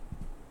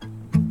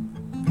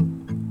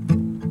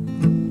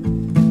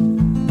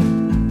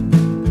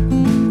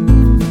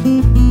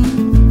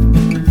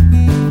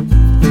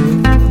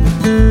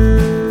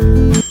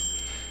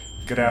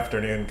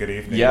afternoon, good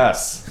evening.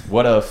 Yes.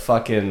 What a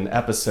fucking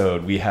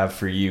episode we have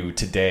for you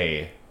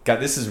today. God,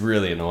 this is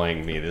really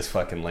annoying me, this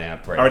fucking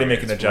lamp right Already here.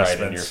 making It's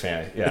adjustments. Right in your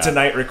fan. Yeah. It's a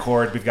night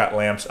record. We've got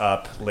lamps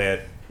up,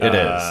 lit. It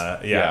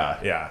is.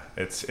 Yeah.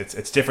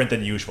 It's different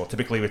than usual.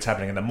 Typically, what's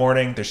happening in the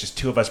morning, there's just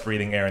two of us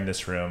breathing air in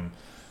this room.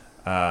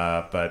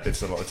 But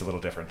it's a little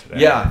different today.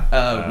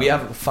 Yeah, we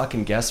have a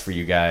fucking guest for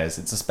you guys.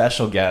 It's a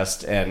special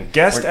guest and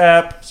guest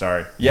app.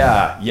 Sorry.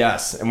 Yeah,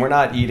 yes, and we're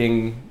not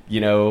eating,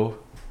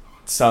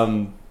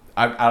 some.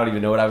 I don't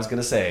even know what I was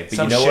gonna say. But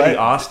some you know shitty what?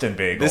 Austin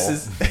bagel. This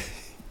is.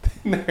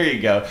 There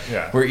you go.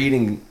 Yeah. We're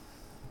eating.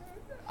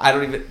 I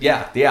don't even.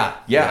 Yeah.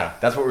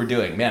 That's what we're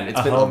doing, man.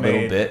 It's been a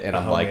little bit, and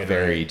I'm like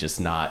very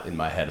just not in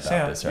my head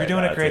about this right now.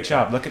 You're doing a great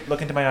job.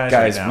 Look into my eyes,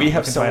 guys. right now. We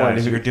have someone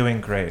who you're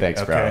doing great.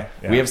 Thanks, bro. Okay?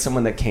 Yeah. We have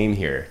someone that came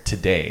here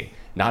today,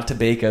 not to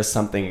bake us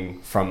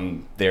something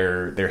from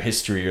their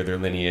history or their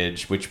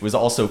lineage, which was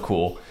also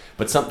cool,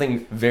 but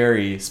something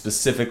very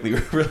specifically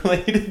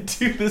related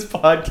to this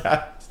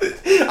podcast.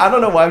 I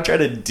don't know why I'm trying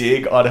to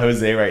dig on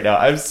Jose right now.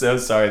 I'm so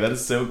sorry. That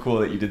is so cool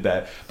that you did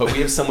that. But we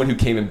have someone who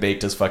came and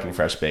baked us fucking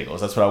fresh bagels.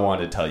 That's what I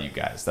wanted to tell you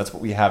guys. That's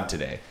what we have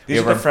today. These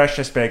are the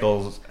freshest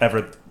bagels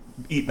ever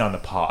eaten on the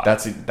pod.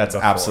 That's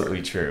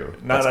absolutely true.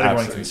 Not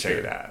everyone can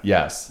say that.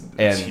 Yes.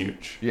 It's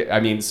huge. Yeah, I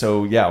mean,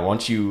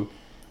 once you...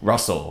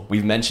 Russell,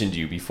 we've mentioned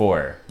you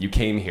before. You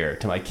came here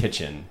to my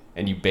kitchen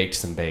and you baked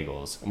some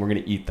bagels, and we're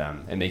going to eat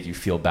them and make you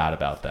feel bad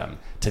about them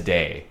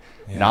today.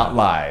 Yeah. Not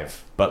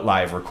live, but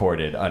live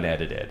recorded,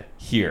 unedited,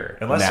 here,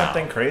 unless now.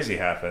 Something crazy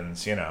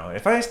happens,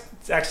 If I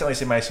accidentally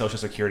say my social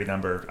security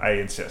number, I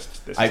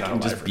insist. This is I can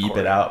just beep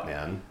it out,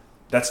 man.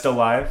 That's still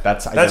live?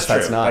 That's true. That's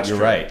not. That's You're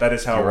true. right. That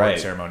is how award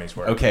ceremonies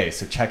work. Okay,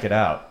 so check it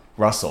out.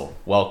 Russell,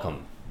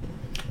 welcome.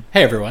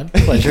 Hey, everyone.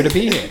 Pleasure to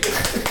be here.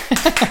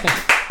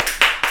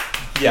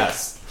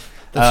 Yes.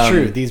 That's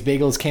true. These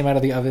bagels came out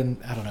of the oven,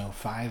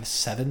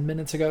 5-7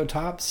 minutes ago,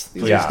 tops.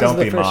 Please don't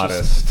be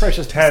modest.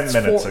 Freshest 10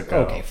 minutes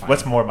ago. Okay, fine.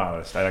 What's more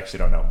modest? I actually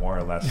don't know. More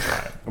or less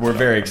time. We're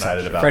very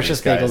excited about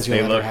freshest these guys. bagels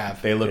you'll ever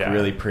have. They look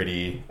really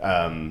pretty.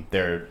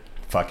 They're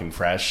fucking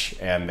fresh,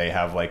 and they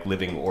have like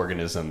living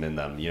organism in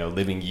them.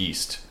 Living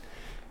yeast.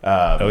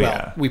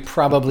 We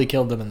probably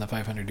killed them in the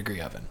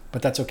 500-degree oven,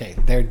 but that's okay.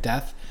 Their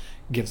death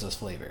gives us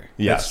flavor.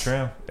 Yes.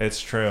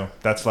 It's true.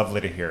 That's lovely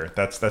to hear.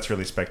 That's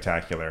really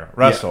spectacular.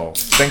 Russell,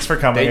 thanks for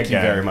coming again. Thank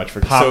you very much for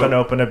popping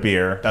open a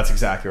beer. That's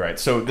exactly right.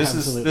 So this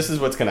is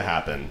what's going to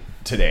happen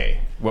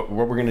today. What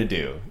we're going to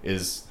do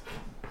is,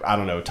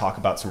 talk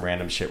about some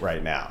random shit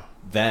right now.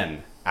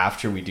 Then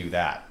after we do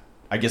that,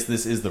 I guess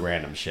this is the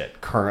random shit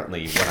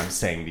currently what I'm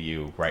saying to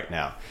you right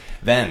now.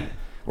 Then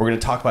we're going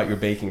to talk about your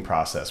baking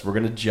process. We're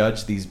going to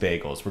judge these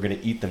bagels. We're going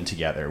to eat them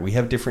together. We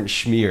have different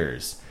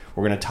schmears.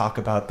 We're going to talk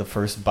about the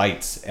first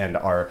bites and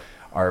our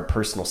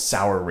personal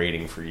sour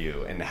rating for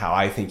you and how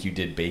I think you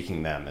did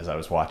baking them as I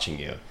was watching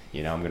you.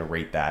 I'm going to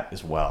rate that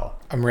as well.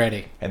 I'm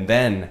ready. And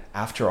then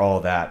after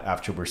all that,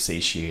 after we're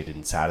satiated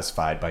and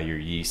satisfied by your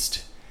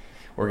yeast,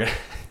 we're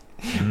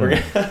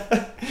going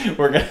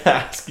to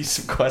ask you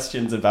some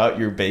questions about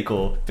your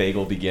bagel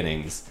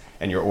beginnings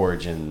and your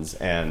origins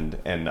and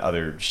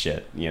other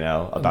shit,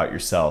 about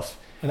yourself.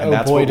 And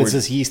oh boy, does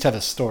this yeast have a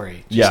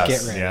story. Just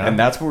get ready. Yeah. And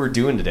that's what we're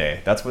doing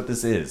today. That's what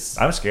this is.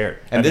 I'm scared.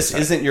 And this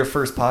isn't your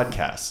first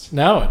podcast.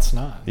 No, it's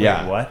not.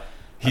 Yeah. Wait, what?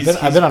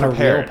 I've been on a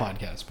real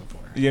podcast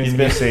before. He's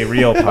been a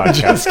real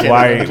podcast.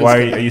 Why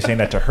are you saying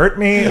that to hurt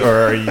me,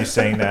 or are you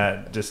saying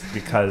that just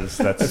because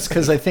that's... It's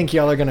because I think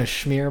y'all are going to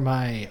schmear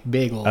my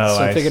bagels.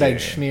 So I figured I'd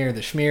schmear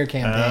the schmear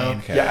campaign.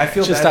 Okay. Yeah, I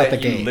feel just bad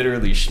that you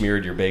literally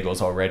schmeared your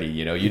bagels already.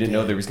 You didn't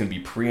know there was going to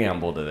be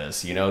preamble to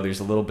this. There's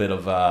a little bit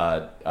of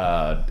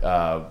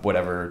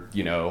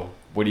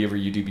whatever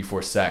you do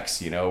before sex,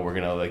 we're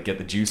gonna get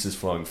the juices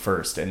flowing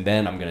first, and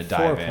then I'm gonna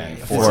dive in.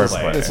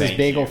 Foreplay. This is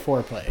bagel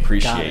foreplay.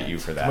 Appreciate you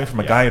for that. Coming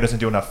from a guy who doesn't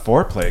do enough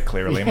foreplay,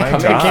 clearly. My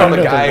God. Coming from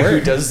a guy who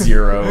does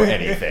zero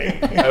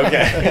anything.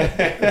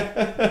 Okay.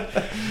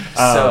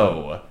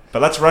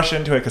 But let's rush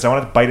into it because I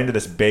want to bite into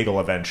this bagel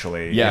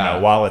eventually.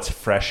 While it's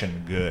fresh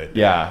and good.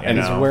 Yeah, and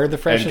is where the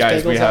freshest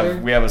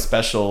bagels we have a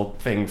special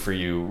thing for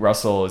you.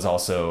 Russell is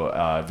also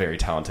a very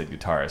talented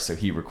guitarist, so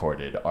he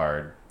recorded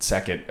our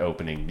second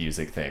opening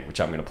music thing, which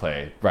I'm going to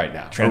play right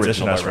now.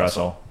 Transition us,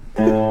 Russell.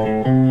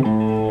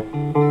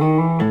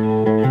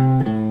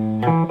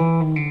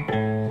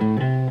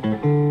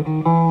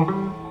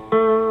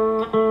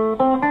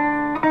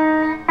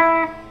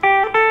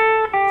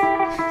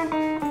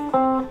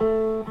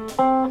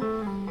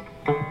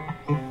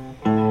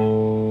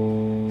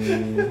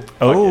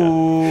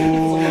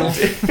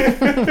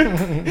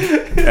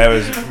 I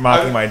was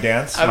mocking my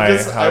dance. How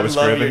I was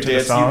grooving to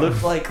the song. You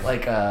look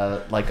like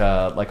a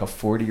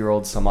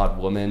 40-year-old some odd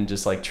woman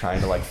just like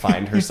trying to like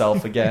find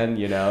herself again,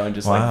 and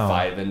just like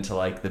vibing to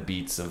like the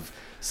beats of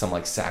some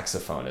like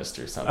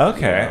saxophonist or something.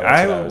 Okay,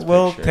 I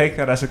will take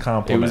that as a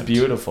compliment. It was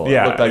beautiful.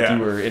 Yeah, it looked like you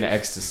were in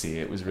ecstasy.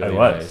 It was really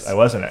nice. I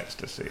was in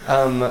ecstasy.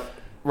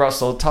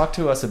 Russell, talk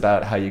to us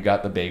about how you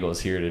got the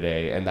bagels here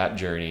today and that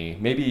journey.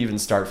 Maybe even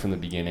start from the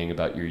beginning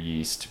about your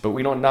yeast. But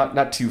we don't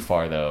not too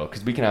far though,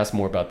 because we can ask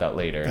more about that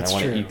later. That's and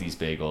I want true. to eat these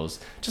bagels.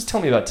 Just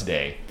tell me about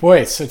today.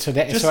 Boy, so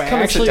today, Just so come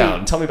I actually and sit down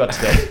and tell me about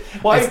today.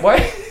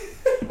 Why?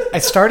 I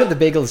started the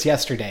bagels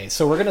yesterday,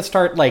 so we're gonna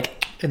start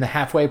like in the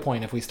halfway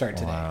point if we start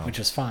today, Wow. which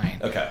is fine.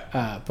 Okay.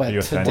 But you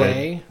offended?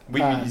 today,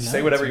 You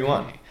say whatever it's you okay.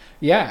 want.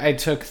 Yeah, I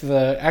took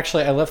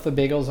I left the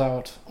bagels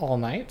out all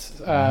night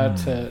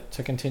to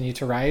continue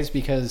to rise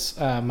because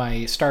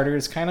my starter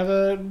is kind of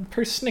a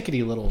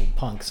persnickety little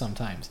punk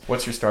sometimes.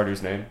 What's your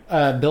starter's name?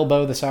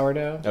 Bilbo the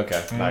sourdough.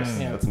 Okay, nice.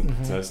 Yeah.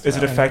 That's nice. Is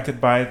it affected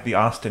by the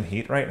Austin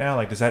heat right now?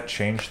 Like, does that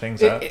change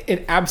things up?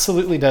 It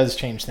absolutely does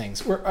change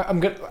things.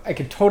 I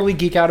could totally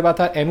geek out about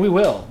that, and we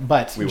will.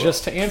 But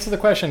just to answer the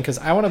question, because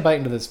I want to bite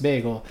into this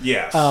bagel.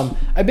 Yes.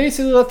 I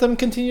basically let them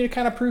continue to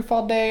kind of proof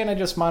all day, and I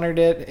just monitored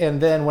it. And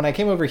then when I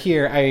came over here,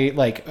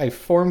 I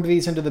formed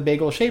these into the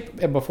bagel shape,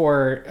 and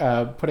before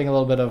putting a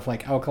little bit of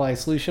like alkali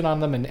solution on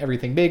them and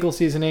everything bagel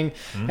seasoning,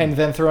 and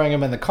then throwing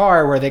them in the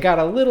car where they got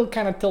a little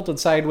kind of tilted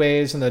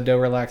sideways, and the dough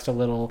relaxed a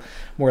little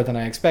more than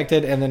I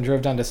expected, and then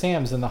drove down to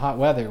Sam's in the hot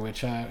weather,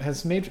 which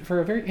has made for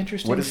a very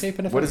interesting shape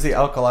and effect. What does the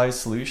alkali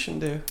solution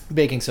do?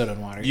 Baking soda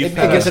and water. You It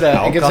gives it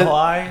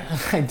alkali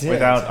I did.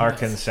 without our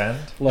consent?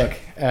 Look,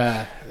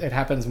 it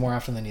happens more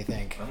often than you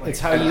think. It's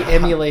how you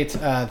emulate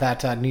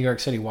that New York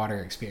City water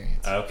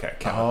experience. Okay.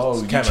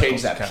 Oh, you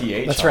changed that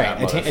pH. That's on right.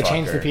 that It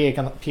changed the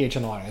motherfucker. pH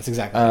on the water. That's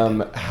exactly what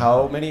it did.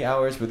 How many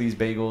hours were these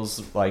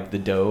bagels? Like the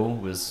dough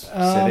was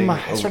sitting.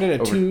 I started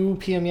at over 2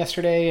 p.m.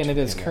 yesterday, and it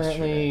is 2 p.m.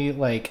 currently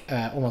like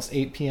almost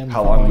 8 p.m.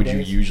 How the long following would you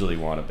days. usually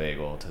want a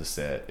bagel to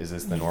sit? Is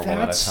this the normal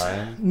amount of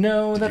time?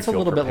 No, Did that's you a feel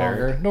little prepared?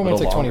 bit longer. Normally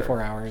it's like Little 24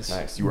 longer. hours.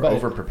 Nice. You were But-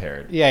 over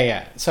prepared.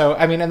 Yeah. So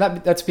I mean, and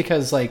that's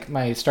because like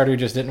my starter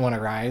just didn't want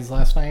to rise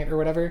last night or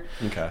whatever.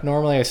 Okay.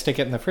 Normally I stick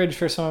it in the fridge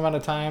for some amount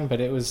of time, but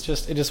it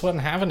just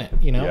wasn't having it.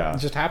 You know, Yeah. it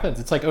just happens.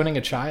 It's like owning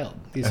a child.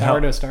 These And how-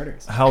 sourdough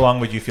starters. How long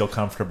would you feel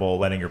comfortable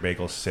letting your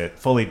bagels sit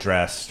fully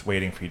dressed,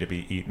 waiting for you to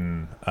be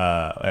eaten,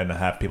 and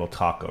have people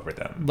talk over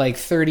them? Like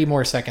 30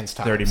 more seconds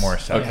tops. 30 more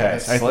seconds. Okay,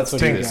 that's- so let's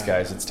that's do what we this, got.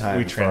 guys. It's time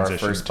We for our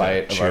transition first to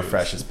bite of our choose.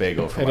 freshest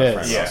bagel from It our is.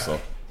 friend Yeah.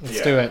 Russell.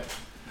 Let's do it.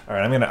 All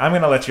right, I'm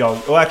gonna let y'all.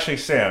 Well, actually,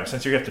 Sam,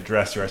 since you have to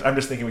dress yours, I'm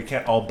just thinking we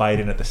can't all bite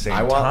in at the same I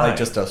time. want like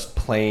just a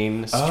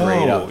plain,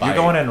 straight up bite. You're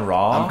going in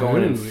raw. I'm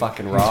going in Ooh,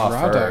 fucking he's raw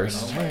raw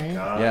first. dogging. All right.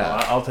 God, Yeah.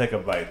 well, I'll take a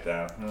bite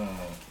then.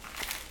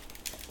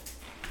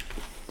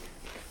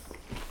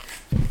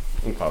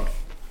 Okay.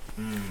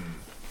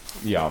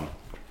 Yeah.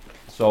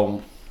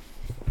 So,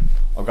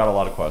 I've got a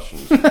lot of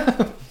questions.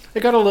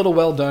 It got a little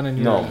well done in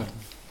your No.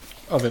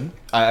 oven.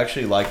 I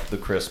actually like the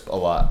crisp a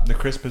lot. The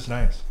crisp is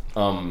nice.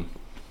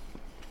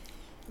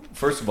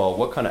 First of all,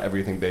 what kind of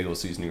everything bagel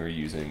seasoning are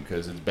you using?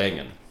 Because it's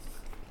banging.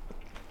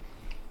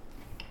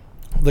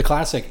 The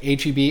classic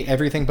HEB,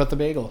 everything but the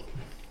bagel.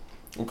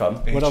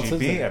 Okay. What else is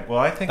H-E-B? there? Well,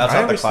 I think That's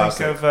I not the always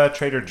think classic. of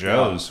Trader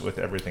Joe's with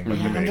everything but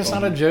the bagel. I'm just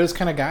not a Joe's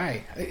kind of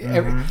guy.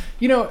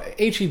 You know,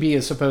 HEB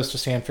is supposed to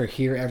stand for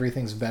Here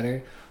Everything's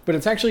Better, but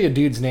it's actually a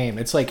dude's name.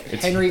 It's like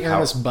It's Henry how-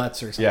 Ernest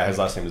Butts or something. Yeah, his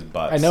last name is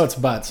Butts. I know it's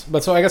Butts,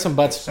 but so I got some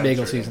Butts It's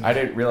bagel censored. seasoning. I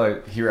didn't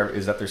realize.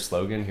 Is that their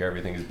slogan? Here,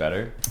 everything is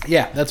better.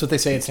 Yeah, that's what they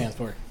say it stands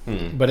for.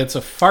 But it's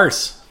a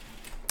farce.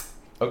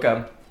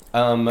 Okay.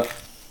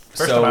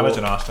 First time I was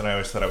in Austin, I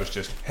always thought I was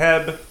just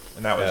Heb,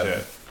 and that was Heb. it.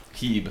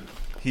 Heb.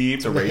 He.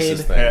 It's a The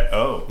racist head. thing.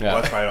 Oh, Yeah.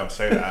 well, that's why I don't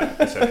say that.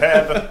 I said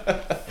Heb.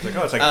 I was like,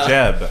 oh, it's like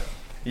Jeb.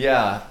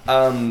 Yeah.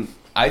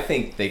 I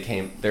think they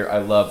came there. I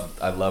love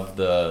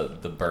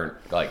the burnt,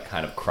 like,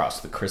 kind of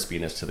crust, the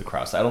crispiness to the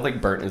crust. I don't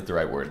think burnt is the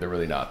right word. They're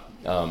really not.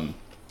 And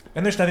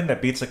there's nothing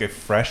that beats like a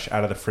fresh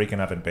out of the freaking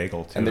oven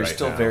bagel too. And they're right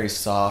still now. very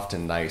soft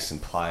and nice and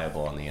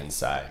pliable on the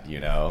inside. You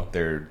know,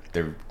 they're.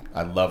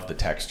 I love the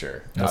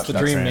texture. That's the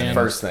dream, man.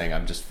 First thing,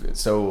 I'm just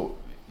so.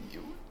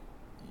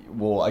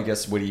 Well, I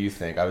guess, what do you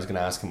think? I was going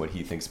to ask him what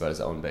he thinks about his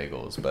own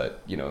bagels,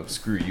 but, you know,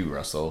 screw you,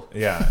 Russell.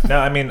 Yeah. No,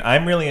 I mean,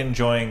 I'm really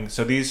enjoying.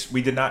 So these,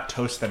 we did not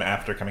toast them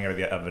after coming out of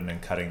the oven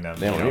and cutting them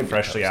They don't need to be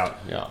freshly toasted.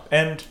 out. Yeah.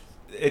 And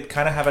it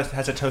kind of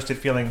has a toasted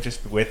feeling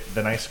just with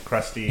the nice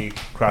crusty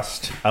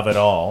crust of it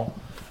all.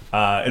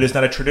 It is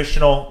not a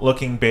traditional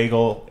looking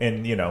bagel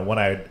in, when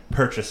I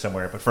purchase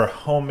somewhere, but for a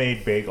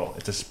homemade bagel,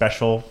 it's a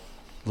special,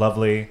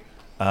 lovely,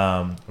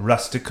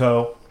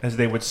 rustico, as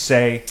they would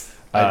say.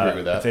 I agree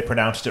with that. If they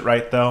pronounced it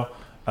right, though,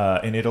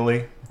 in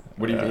Italy.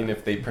 What do you mean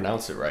if they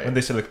pronounce it right? When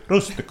they said like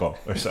rustico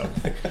or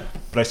something.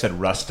 But I said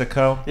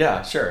rustico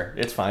Yeah, sure.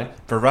 It's fine.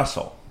 for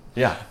Russell.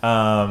 Yeah.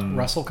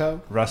 Russell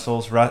Co.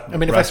 Russell's. I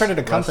mean, if I started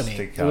a company,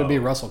 Rustico. it would be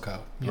Russell Co.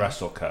 Yeah.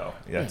 Russell Co.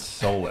 Yeah, it's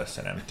soulless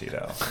and empty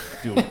though.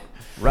 Do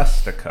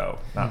Rustico,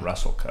 not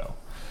Russell Co.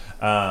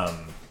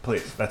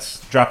 Please,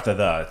 let's drop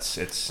the.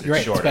 It's You're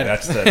right, short.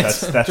 it's better.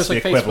 That's that's Just the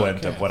like equivalent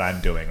Facebook, of yeah. what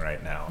I'm doing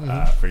right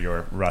now for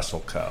your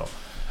Russell Co.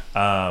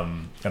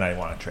 And I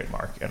want a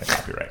trademark and a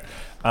copyright.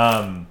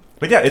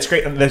 But yeah, it's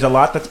great. And there's a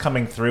lot that's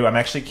coming through. I'm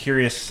actually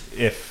curious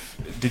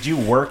did you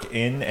work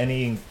in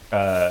any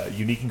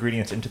unique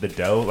ingredients into the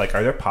dough? Like,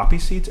 are there poppy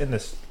seeds in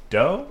this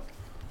dough?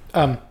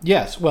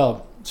 Yes.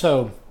 Well,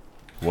 so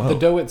Whoa. The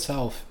dough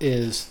itself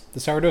is the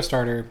sourdough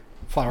starter,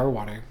 flour,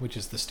 water, which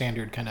is the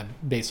standard kind of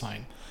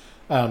baseline.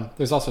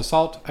 There's also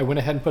salt. I went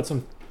ahead and put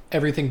some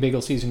everything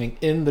bagel seasoning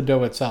in the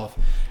dough itself,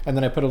 and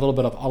then I put a little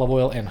bit of olive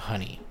oil and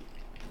honey.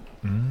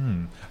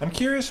 I'm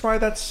curious why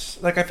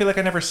that's like. I feel like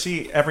I never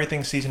see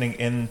everything seasoning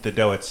in the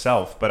dough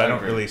itself, but I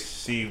don't really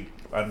see.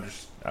 I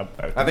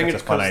think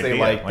it's because they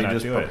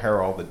just do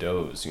prepare all the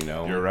doughs. You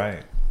know, you're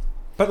right.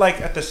 But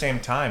like at the same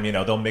time,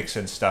 they'll mix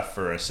in stuff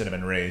for a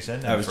cinnamon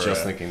raisin. I was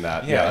just thinking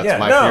that.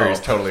 My theory is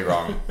totally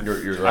wrong.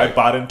 You're right. I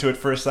bought into it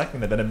for a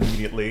second and then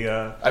immediately.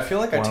 I feel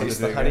like I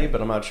taste the honey,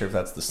 but I'm not sure if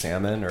that's the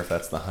salmon or if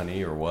that's the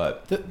honey or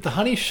what. The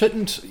honey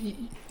shouldn't.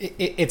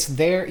 It's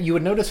there. You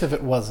would notice if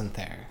it wasn't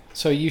there.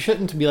 So you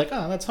shouldn't be like,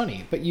 oh, that's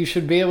honey. But you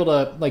should be able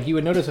to, like, you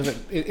would notice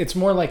if it's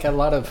more like a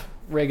lot of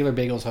regular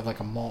bagels have like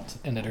a malt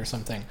in it or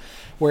something,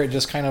 where it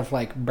just kind of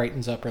like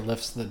brightens up or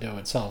lifts the dough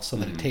itself so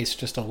that it tastes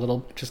just a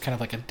little, just kind of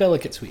like a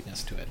delicate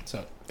sweetness to it.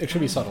 So it should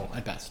be subtle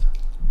at best.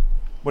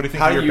 What do you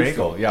think of your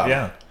bagel?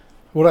 Yeah.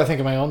 What do I think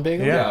of my own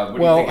bagel? Yeah. What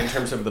do you think in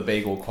terms of the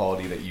bagel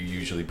quality that you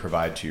usually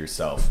provide to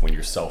yourself when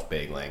you're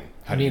self-bageling?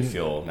 How do you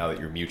feel now that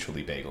you're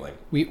mutually bageling?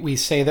 We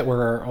say that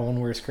we're our own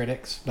worst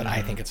critics, but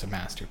I think it's a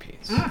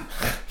masterpiece.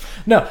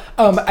 No,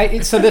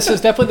 so this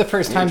is definitely the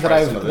first time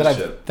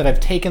that I've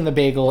taken the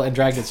bagel and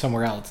dragged it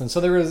somewhere else, and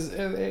so there was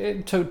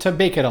to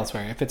bake it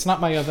elsewhere. If it's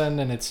not my oven,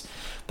 and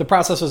the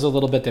process is a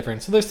little bit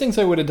different, so there's things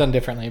I would have done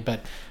differently. But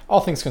all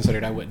things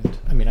considered, I wouldn't.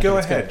 I mean, go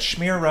ahead,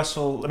 smear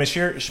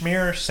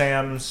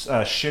Sam's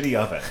shitty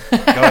oven. Go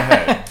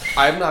ahead.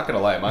 I'm not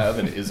gonna lie, my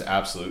oven is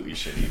absolutely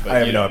shitty. But I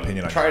have no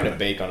opinion on trying to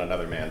bake on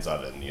another man's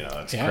oven.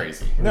 It's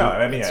crazy. No,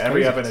 I mean,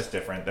 every oven is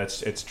different.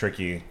 It's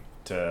tricky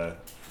to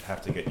have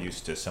to get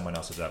used to someone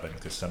else's oven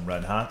because some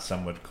run hot,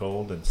 some would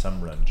cold, and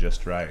some run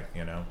just right.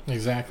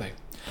 Exactly.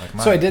 Like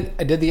mine. So I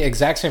did the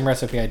exact same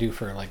recipe I do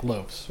for like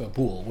loaves, a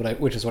boule,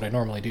 which is what I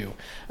normally do.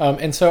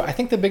 And so I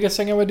think the biggest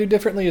thing I would do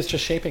differently is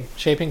just shaping.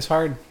 Shaping's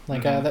hard.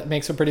 Like that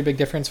makes a pretty big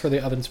difference for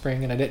the oven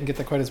spring, and I didn't get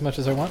that quite as much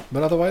as I want.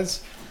 But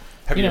otherwise,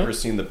 have you ever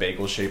seen the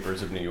bagel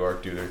shapers of New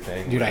York do their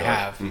thing? Dude, I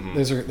have.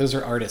 Those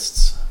are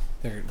artists.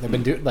 They've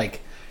been doing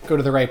go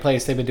to the right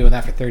place. They've been doing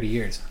that for 30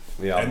 years.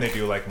 Yeah. And they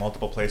do like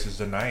multiple places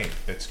a night.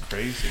 It's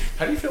crazy.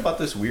 How do you feel about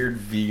this weird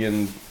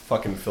vegan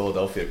fucking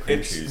Philadelphia cream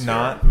cheese? It's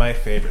not my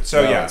favorite.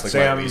 So it's like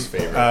Sam my least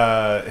favorite.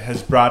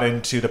 Has brought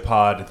into the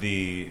pod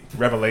the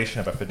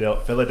revelation of a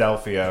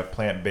Philadelphia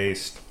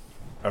plant-based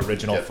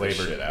original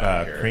flavored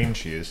cream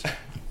cheese,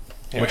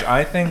 which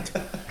I think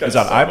is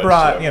odd. I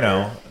brought,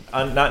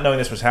 not knowing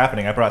this was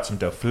happening, I brought some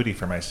tofutti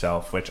for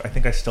myself, which I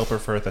think I still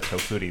prefer the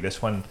tofutti.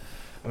 This one.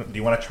 Do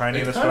you want to try any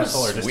of this,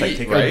 Russell, or just take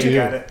a look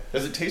at it?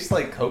 Does it taste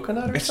like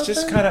coconut or it's something?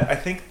 It's just kind of, I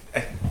think,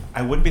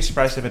 I wouldn't be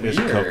surprised if it is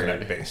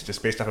coconut based,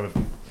 just based off of,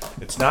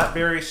 it's not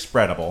very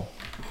spreadable,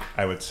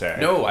 I would say.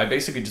 No, I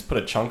basically just put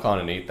a chunk on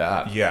and ate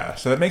that. Yeah,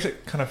 so that makes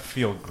it kind of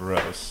feel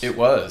gross. It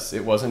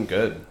wasn't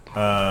good.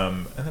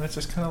 And then it's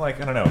just kind of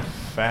like, I don't know,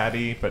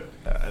 fatty, but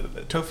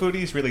tofutti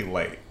is really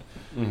light.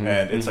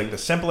 And it's like the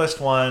simplest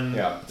one.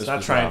 Yeah, it's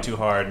not trying too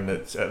hard, and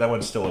it's that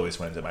one still always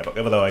wins in my book.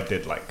 Although I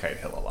did like Kite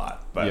Hill a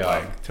lot, but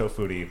like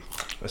tofutti,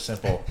 a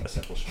simple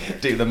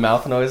shit. Dude, the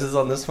mouth noises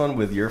on this one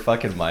with your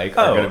fucking mic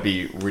are gonna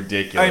be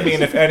ridiculous. I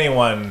mean, if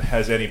anyone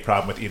has any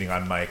problem with eating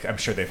on mic, I'm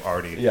sure they've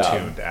already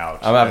tuned out.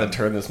 I'm gonna have to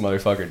turn this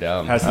motherfucker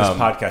down. Has this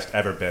podcast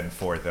ever been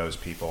for those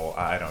people?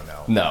 I don't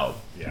know. No.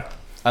 Yeah.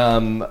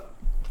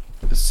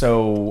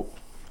 So,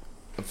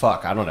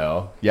 fuck. I don't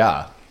know.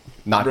 Yeah.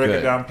 Not break good.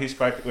 It down piece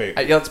by wait.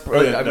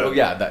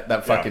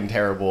 That fucking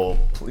terrible.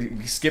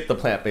 Skip the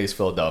plant-based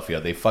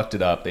Philadelphia. They fucked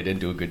it up. They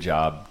didn't do a good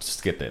job.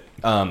 Skip it.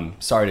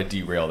 Sorry to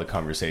derail the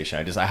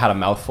conversation. I had a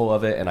mouthful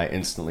of it and I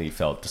instantly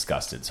felt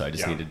disgusted. So I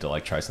just needed to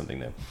try something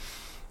new.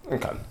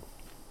 Okay.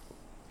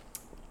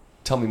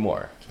 Tell me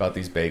more about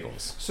these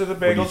bagels. So the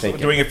bagels, we're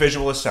doing a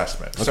visual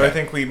assessment. Okay. So I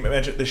think we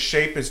mentioned the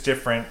shape is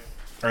different.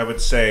 Or I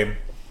would say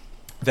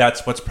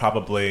that's what's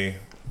probably,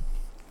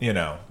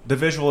 the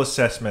visual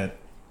assessment.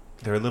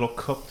 They're a little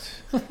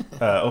cooked,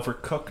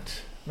 overcooked,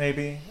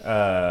 maybe.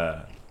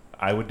 I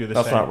would do the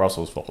same. That's not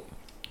Russell's fault.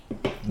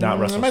 Not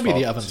Russell's fault. It might be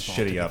the oven's fault.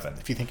 Shitty oven.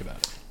 If you think about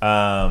it.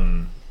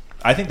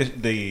 I think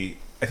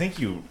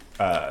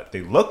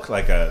they look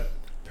like a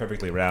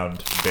perfectly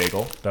round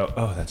bagel.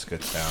 Oh, that's a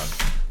good sound.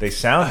 They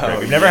sound great.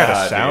 We've never had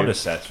a sound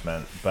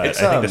assessment, but I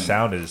think the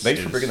sound is. Thanks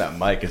for bringing that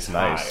mic. It's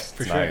nice.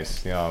 For it's sure.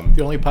 Nice.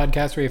 The only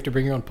podcast where you have to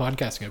bring your own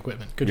podcasting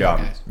equipment. Good job,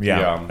 guys.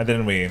 Yeah. And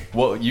then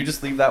Well, you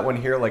just leave that one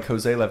here like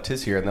Jose left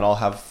his here, and then I'll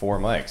have 4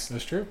 mics.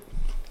 That's true.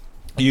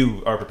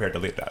 You are prepared to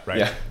leave that, right?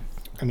 Yeah.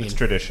 I mean, it's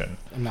tradition.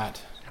 I'm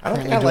not. I don't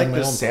think I like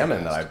the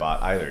salmon that I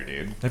bought either,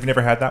 dude. Have you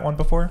never had that one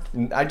before?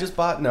 I just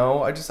bought, I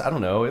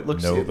don't know. It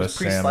was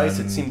pre-sliced.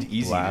 It seemed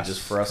easy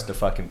just for us to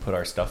fucking put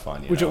our stuff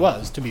on, Which it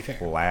was, to be fair.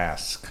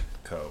 Lask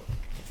Co.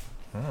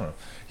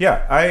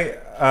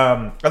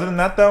 Yeah, other than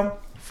that though,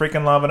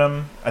 freaking loving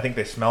them. I think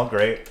they smell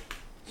great.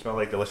 Smell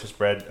like delicious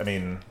bread. I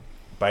mean,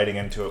 biting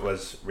into it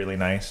was really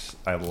nice.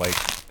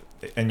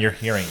 And you're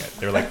hearing it.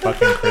 They're like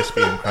fucking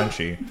crispy and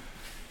crunchy.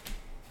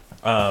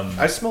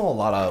 I smell a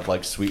lot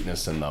of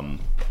sweetness in them.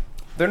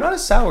 They're not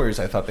as sour as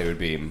I thought they would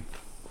be.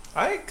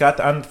 I got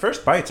on the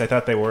first bites. I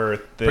thought there was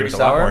a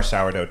sour? lot more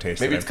sourdough taste.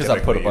 Maybe it's because I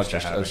put a bunch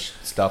of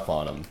stuff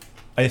on them.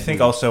 I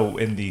think also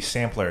in the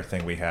sampler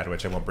thing we had,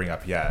 which I won't bring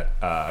up yet,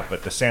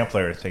 but the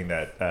sampler thing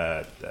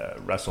that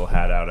Russell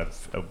had out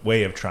of a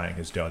way of trying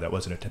his dough that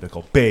wasn't a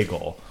typical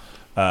bagel,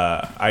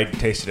 I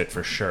tasted it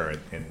for sure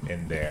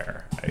in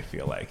there. I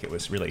feel like it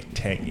was really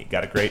tangy.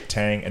 Got a great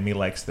tang, and me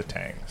likes the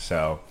tang.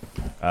 So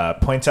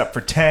points up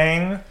for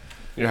tang.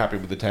 You're happy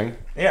with the tang?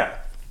 Yeah.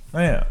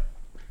 I am.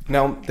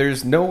 Now,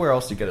 there's nowhere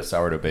else to get a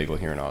sourdough bagel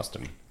here in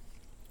Austin.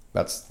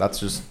 That's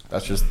just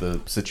the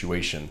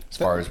situation as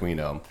far as we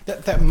know.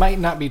 That might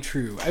not be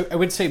true. I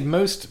would say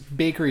most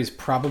bakeries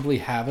probably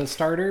have a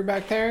starter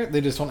back there.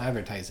 They just don't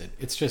advertise it.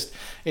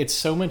 It's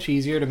so much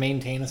easier to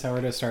maintain a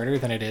sourdough starter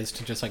than it is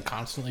to just like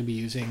constantly be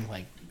using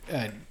like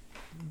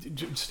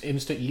just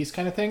instant yeast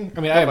kind of thing. I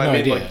mean, I have no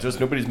idea. Like, just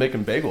nobody's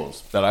making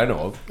bagels that I know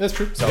of. That's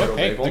true. Sourdough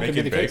bagel. That could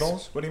be the case.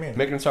 Bagels? What do you mean?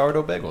 Making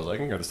sourdough bagels. I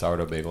can get a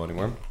sourdough bagel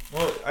anywhere.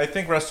 Well, I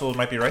think Russell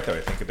might be right though.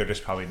 I think they're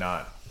just probably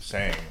not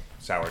saying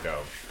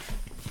sourdough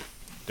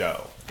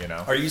dough. You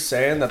know? Are you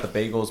saying that the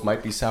bagels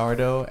might be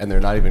sourdough and they're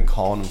not even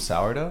calling them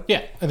sourdough? Yeah,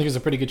 I think there's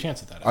a pretty good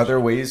chance of that. Are there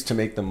ways to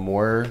make them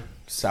more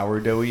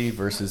sourdoughy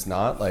versus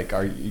not? Like,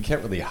 you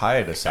can't really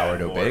hide a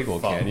sourdough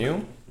bagel, can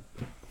you?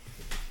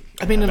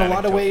 I mean, in a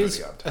lot of ways,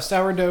 a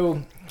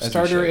sourdough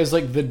starter is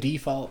like the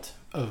default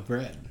of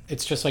bread.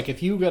 It's just like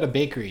if you got a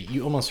bakery,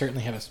 you almost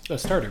certainly have a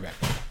starter back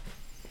there.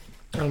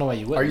 I don't know why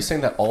you would. Are you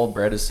saying that all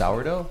bread is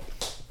sourdough?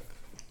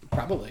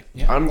 Probably.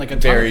 Yeah. I'm like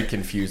very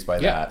confused by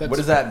that. What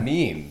does that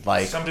mean?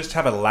 Like, some just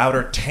have a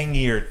louder,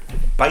 tangier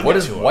bite. What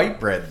is white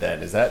bread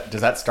then? Does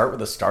that start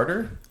with a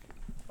starter?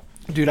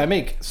 Dude, I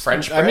make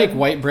French bread? I make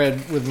white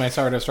bread with my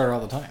sourdough starter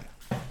all the time.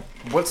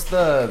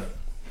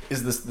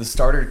 Is this the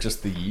starter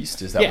just the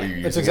yeast? Is that what you're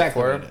using that's exactly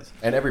it for? what it is.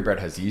 And every bread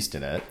has yeast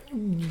in it.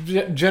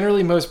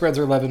 Generally, most breads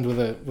are leavened with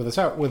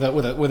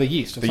a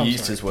yeast. Of the some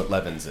yeast sort. is what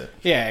leavens it.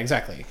 Yeah,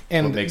 exactly.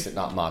 And what makes it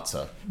not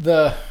matzah.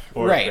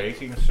 Or right.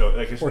 baking soda.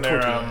 Like, isn't Or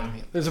there tortilla.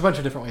 There's a bunch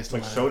of different ways to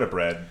like leaven soda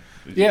bread?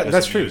 Yeah,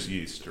 that's true. Use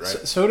yeast, right?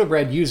 Soda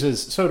bread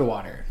uses soda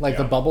water, like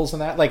the bubbles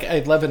and that. Like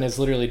leaven is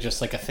literally just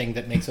like a thing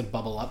that makes it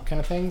bubble up, kind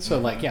of thing. So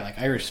like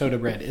Irish soda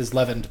bread is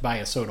leavened by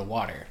a soda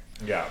water.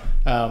 Yeah.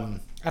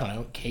 I don't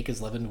know. Cake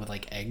is leavened with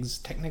like eggs,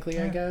 technically.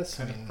 I guess.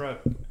 Kind of bread.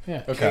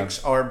 Yeah. Okay.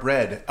 Cakes are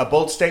bread. A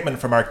bold statement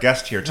from our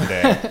guest here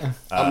today.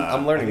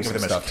 I'm learning some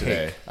stuff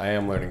today. I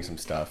am learning some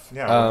stuff.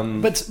 Yeah.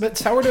 But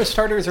sourdough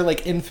starters are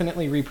like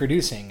infinitely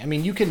reproducing. I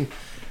mean, you can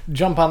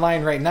jump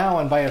online right now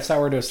and buy a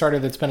sourdough starter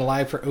that's been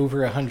alive for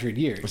over 100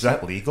 years. Was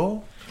that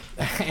legal?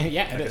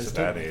 Yeah, it is. At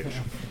that age.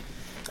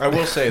 I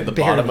will say the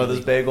bottom of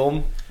this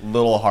bagel,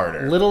 little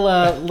harder, little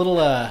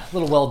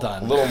well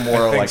done, a little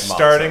more I think like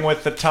starting matzah.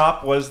 with the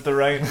top was the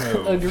right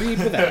move. Agreed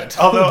with that.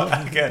 Although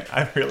again,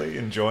 I'm really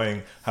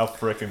enjoying how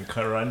frickin'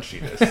 crunchy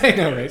this I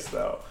know, right? is,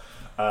 though.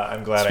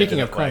 I'm glad.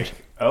 Speaking I of crunch,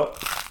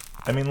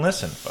 I mean,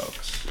 listen,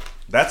 folks.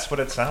 That's what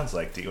it sounds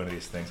like to eat one of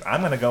these things.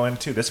 I'm gonna go in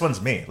too. This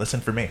one's me. Listen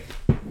for me.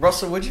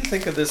 Russell, what'd you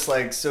think of this?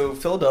 Like, so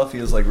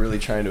Philadelphia is like really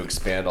trying to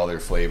expand all their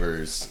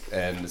flavors,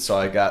 and so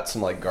I got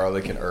some like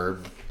garlic and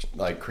herb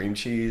like cream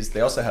cheese.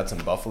 They also had some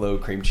buffalo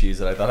cream cheese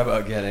that I thought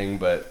about getting,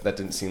 but that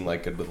didn't seem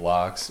like good with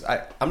lox.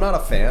 I'm not a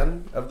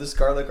fan of this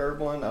garlic herb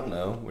one. I don't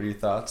know. What are your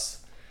thoughts?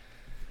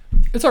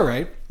 it's all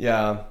right.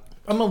 Yeah,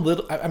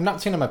 I'm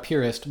not saying I'm a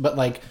purist, but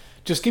like,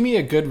 just give me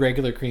a good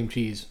regular cream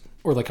cheese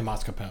or like a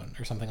mascarpone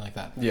or something like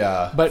that.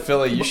 yeah. But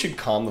Philly, you should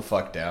calm the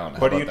fuck down.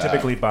 What are you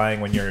typically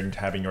buying when you're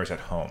having yours at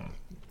home?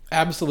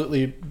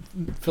 Absolutely,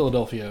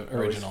 Philadelphia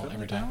original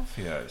every time.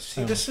 Philadelphia.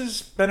 See, this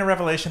has been a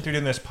revelation through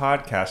doing this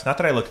podcast. Not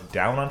that I look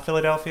down on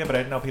Philadelphia, but I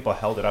didn't know people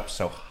held it up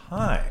so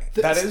high.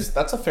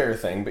 That's a fair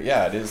thing, but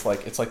yeah, it is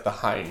like it's like the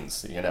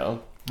Heinz, you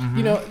know. Mm-hmm.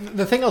 You know,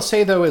 the thing I'll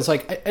say though is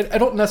like I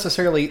don't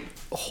necessarily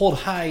hold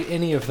high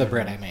any of the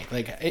bread I make.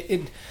 Like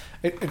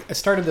I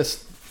started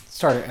this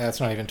starter. That's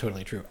not even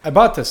totally true. I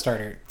bought this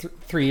starter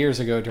 3 years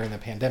ago during the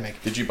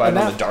pandemic. Did you buy it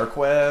on the dark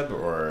web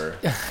or?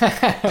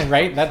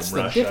 Right, that's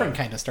the different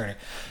kind of starter.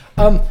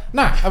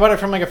 Nah, I bought it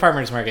from like a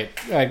farmer's market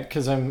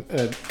because I'm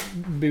a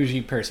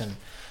bougie person,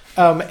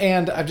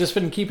 and I've just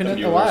been keeping it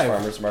alive.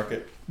 Farmer's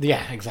market.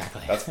 Yeah,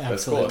 exactly.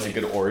 That's cool. It's a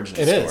good origin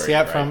story. It is,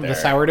 yeah. From the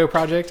Sourdough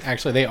Project.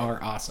 Actually, they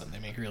are awesome. They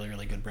make really,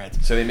 really good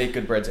breads. So they make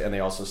good breads, and they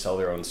also sell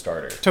their own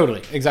starter.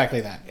 Totally,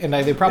 exactly that. And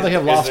they probably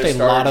have lost a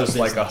lot of business.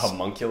 Like a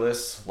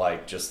homunculus,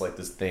 like just like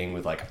this thing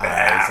with like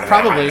eyes and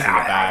probably eyes in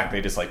the back.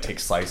 They just like take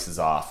slices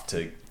off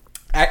to.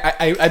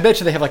 I bet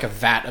you they have like a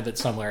vat of it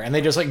somewhere, and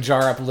they just like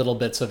jar up little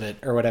bits of it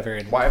or whatever.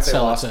 And why have they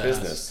lost it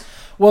business?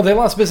 Well, they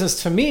lost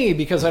business to me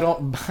because I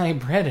don't buy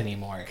bread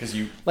anymore. Because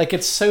you like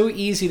it's so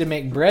easy to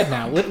make bread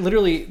now.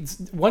 Literally,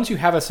 once you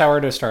have a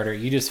sourdough starter,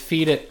 you just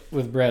feed it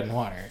with bread and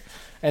water,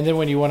 and then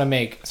when you want to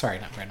make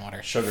not bread and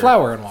water, sugar,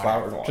 flour and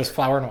water, just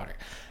flour and water.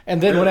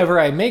 And then whenever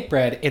I make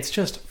bread, it's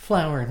just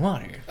flour and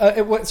water.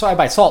 So I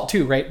buy salt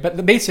too, right?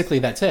 But basically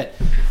that's it.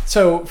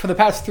 So for the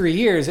past 3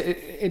 years,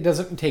 it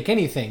doesn't take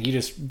anything. You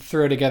just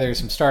throw together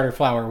some starter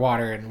flour,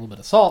 water, and a little bit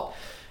of salt,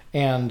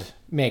 and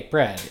make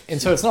bread.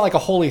 And so it's not like a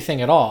holy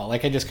thing at all.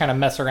 Like I just kind of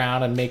mess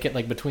around and make it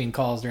like between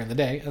calls during the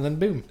day, and then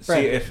boom, bread.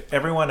 See, if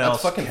everyone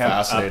else fucking kept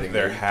up fascinating,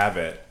 their dude.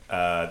 habit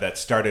that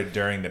started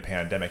during the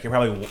pandemic, you're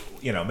probably,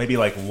 maybe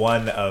like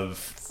one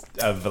of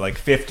like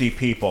 50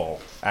 people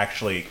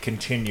actually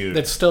continued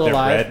That's still their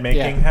alive. bread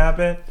making Yeah.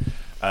 habit.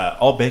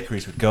 All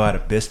bakeries would go out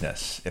of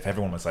business if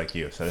everyone was like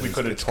you. So We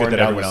could have it's torn good that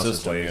down everyone the else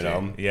system, is you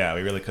lazy. know? Yeah,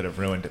 we really could have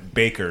ruined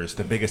bakers,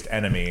 the biggest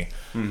enemy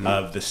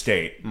of the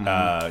state.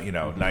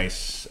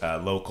 Nice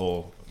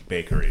local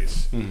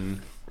bakeries.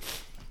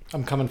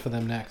 I'm coming for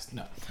them next.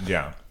 No.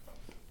 Yeah.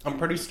 I'm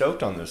pretty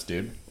stoked on this,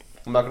 dude.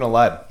 I'm not gonna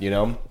lie,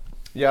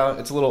 Yeah,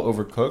 it's a little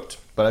overcooked,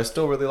 but I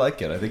still really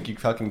like it. I think you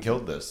fucking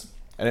killed this.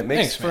 And it makes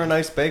Thanks, for man. a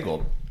nice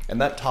bagel. And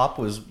that top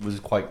was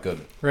quite good.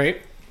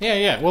 Right?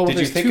 Yeah. Well, Did you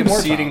there's think two of more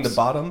seeding tops. the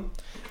bottom?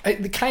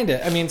 Kind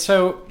of. I mean,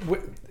 so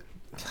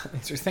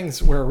there's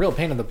things were a real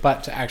pain in the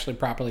butt to actually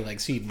properly like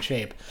seed and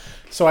shape.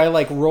 So I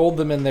like rolled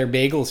them in their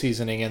bagel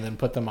seasoning and then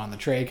put them on the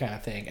tray kind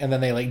of thing. And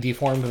then they like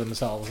deformed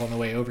themselves on the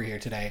way over here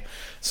today.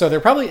 So there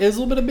probably is a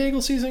little bit of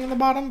bagel seasoning in the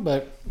bottom,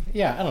 but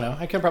yeah, I don't know.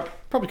 I could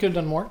probably could have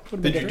done more.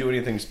 Did you do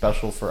anything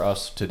special for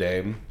us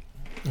today?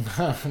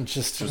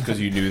 just Because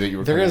you knew that you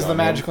were there coming is the on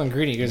magical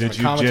ingredient. You guys Did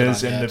you haven't commented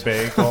jizz on in yet. the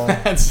bagel?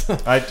 That's-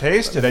 I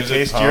tasted. I Did it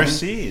taste your come?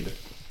 seed.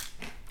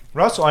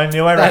 Russell, I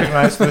knew I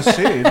recognized the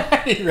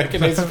seed. you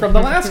recognize it from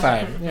the last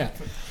time. Yeah.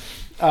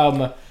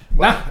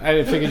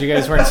 I figured you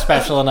guys weren't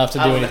special enough to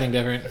do anything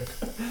different.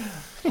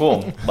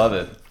 Cool. Love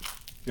it.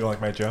 You don't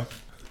like my joke?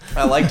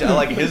 I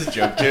like his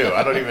joke too.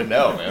 I don't even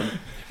know,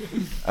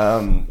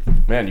 man.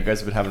 Man, you guys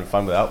have been having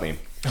fun without me.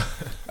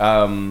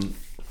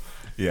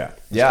 Yeah.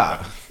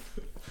 Yeah.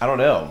 I don't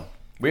know.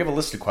 We have a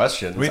list of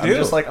questions. We I'm do.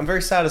 just I'm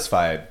very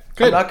satisfied.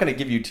 Good. I'm not going to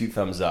give you 2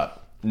 thumbs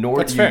up, nor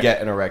That's do you fair.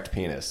 get an erect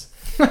penis.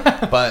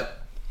 But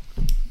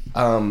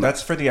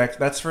That's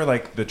for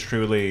like the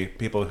truly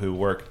people who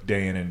work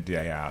day in and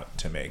day out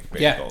to make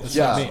Yeah, bagels. that's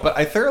yeah, me. but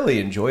I thoroughly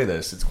enjoy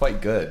this. It's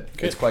quite good.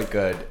 It's quite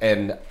good,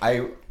 and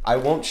I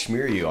won't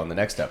smear you on the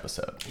next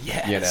episode.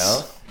 Yes. You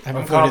know. I'm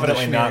avoided the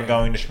confidently not schmearing.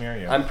 going to smear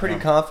you. I'm pretty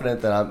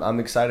confident that I'm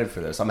excited for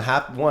this. I'm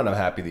happy. One, I'm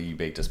happy that you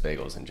baked us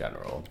bagels in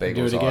general. Do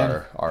Bagels it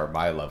again. are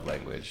my love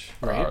language,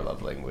 or Right. our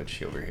love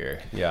language over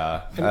here.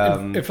 Yeah.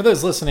 And for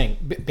those listening,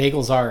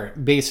 bagels are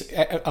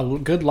a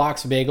good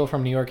lox bagel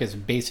from New York is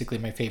basically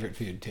my favorite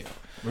food too.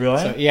 Really?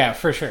 So yeah,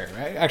 for sure.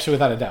 Actually,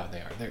 without a doubt, they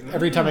are.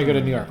 Every time I go to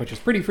New York, which is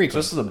pretty So frequent.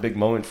 this is a big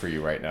moment for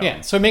you right now.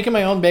 Yeah, so making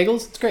my own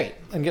bagels, it's great.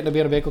 And getting to be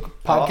on a bagel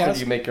How often podcast. do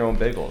you make your own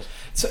bagels?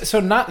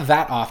 So not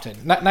that often.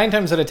 9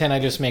 times out of 10, I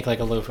just make like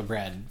a loaf of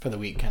bread for the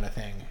week kind of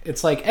thing.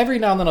 It's like every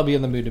now and then I'll be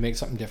in the mood to make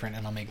something different,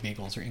 and I'll make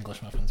bagels or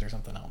English muffins or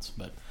something else.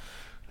 But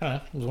I don't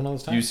know. It was one of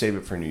those times. You save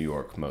it for New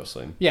York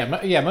mostly. Yeah,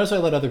 mostly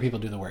I let other people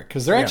do the work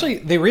because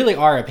they really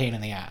are a pain in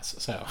the ass.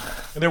 So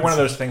They're one of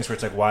those things where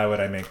it's like, why would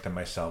I make them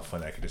myself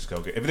when I could just go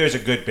get... If there's a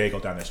good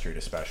bagel down the street,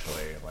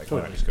 especially, like,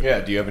 why not just go Yeah.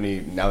 get Do you have any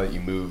now that you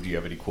moved? Do you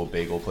have any cool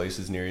bagel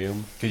places near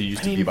you? Because you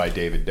used to be by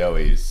David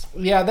Doey's.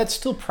 yeah, that's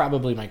still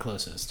probably my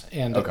closest,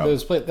 and Okay.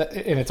 those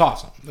and it's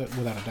awesome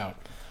without a doubt.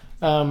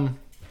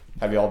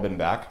 Have you all been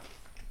back?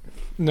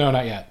 No,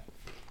 not yet.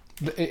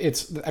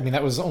 I mean,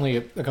 that was only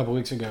a couple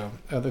weeks ago.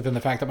 Other than the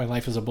fact that my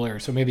life is a blur,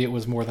 so maybe it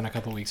was more than a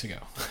couple weeks ago,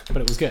 but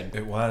it was good.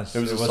 It was.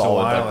 It was a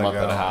solid month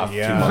and a half, 2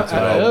 months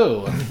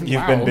ago. Oh,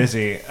 You've wow. been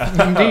busy.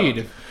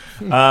 Indeed.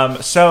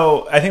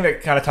 So I think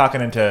that kind of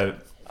talking into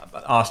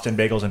Austin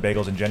bagels and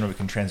bagels in general, we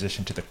can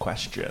transition to the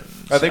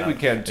questions. I think we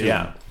can, too.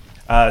 Yeah.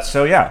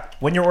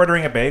 When you're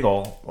ordering a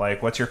bagel,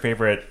 like, what's your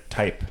favorite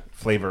type,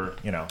 flavor,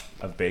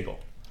 of bagel?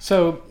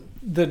 So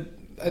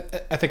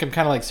I think I'm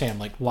kind of like Sam.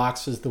 Like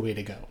lox is the way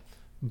to go,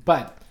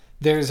 but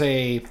there's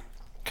a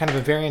kind of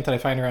a variant that I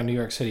find around New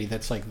York City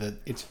that's like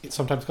it's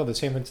sometimes called the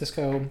San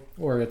Francisco,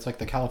 or it's like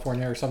the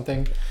California or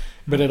something,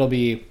 but it'll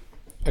be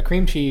a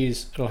cream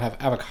cheese. It'll have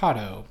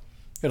avocado.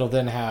 It'll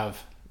then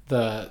have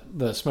the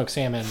smoked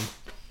salmon,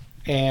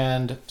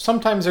 and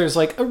sometimes there's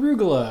like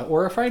arugula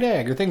or a fried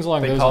egg or things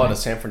along They those call it a lines.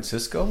 San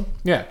Francisco?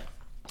 Yeah.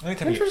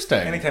 Interesting.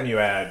 Anytime you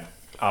add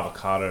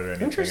avocado to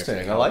anything.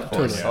 Interesting. I like this.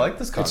 Totally. I like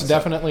this concept. It's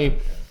definitely,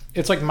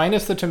 it's like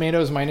minus the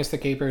tomatoes, minus the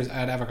capers,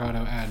 add avocado,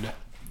 add,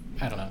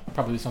 I don't know,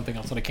 probably something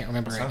else that I can't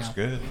remember right Sounds now.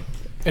 good.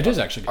 It is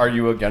actually good. Are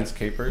you against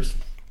capers?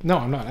 No,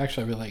 I'm not.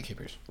 Actually, I really like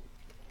capers.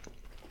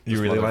 You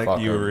This really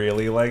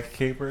motherfucker. like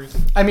capers?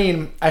 I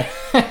mean, I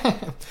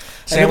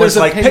Sam was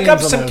like, pick up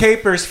some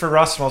capers for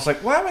Russell. I was like,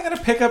 why am I going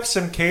to pick up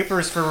some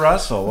capers for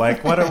Russell?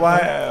 Like, what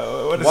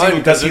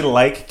does he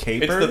like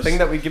capers? It's the thing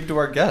that we give to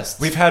our guests.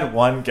 We've had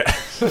one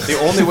guest. The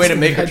only way to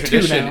make a We've had two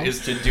tradition now.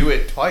 is to do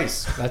it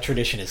twice. That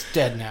tradition is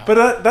dead now.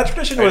 But that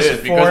tradition It was is,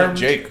 because of formed.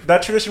 Jake.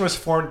 That tradition was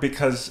formed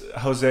because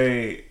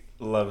Jose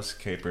loves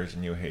capers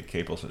and you hate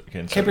capers.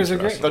 Capers are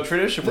great. The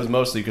tradition was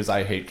mostly because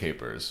I hate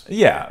capers.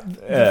 Yeah,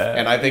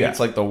 And I think yeah. it's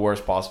like the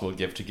worst possible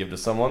gift to give to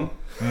someone.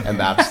 And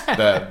that's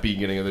the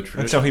beginning of the tradition.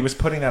 And so he was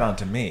putting that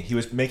onto me. He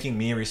was making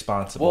me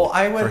responsible. Well,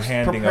 I for was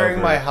handing preparing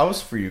over my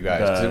house for you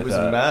guys because it was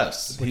a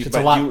mess. Which it's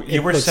but a lot- You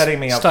it were looks setting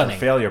me up stunning. for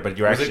failure, but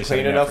you were Was it actually clean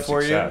setting me up enough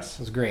for for you? success. It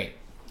was great.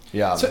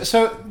 Yeah.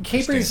 So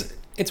capers,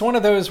 it's one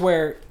of those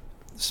where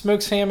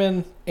smoked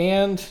salmon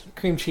and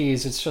cream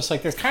cheese, it's just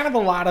like there's kind of a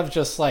lot of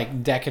just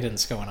like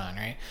decadence going on,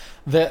 right?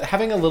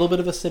 Having a little bit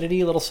of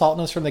acidity, a little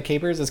saltness from the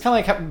capers, it's kind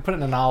of like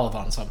putting an olive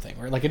on something,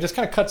 where like it just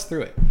kind of cuts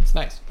through it. It's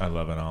nice. I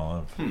love an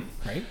olive.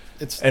 Right?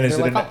 And is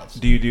it olives.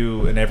 do you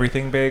do an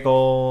everything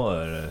bagel?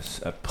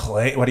 A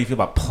plain? What do you feel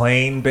about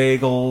plain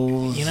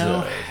bagels? You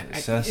know,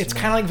 it's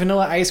kind of like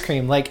vanilla ice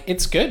cream. Like,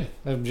 it's good.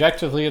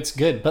 Objectively, it's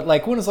good. But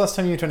like, when was the last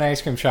time you went to an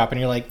ice cream shop and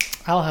you're like,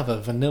 I'll have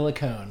a vanilla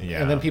cone?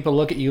 Yeah. And then people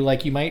look at you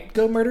like you might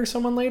go murder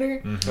someone later?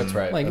 Mm-hmm. That's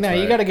right. Like, that's no, right.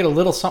 you got to get a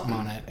little something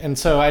on it. And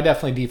so I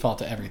definitely default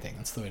to everything.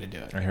 That's the way to do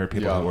it. I heard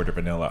people who order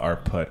vanilla are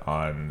put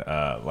on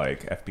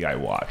like FBI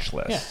watch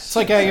lists. Yeah. It's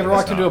like, you ever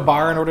walked into a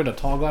bar and ordered a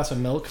tall glass of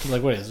milk?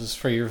 Like, what is this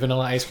for your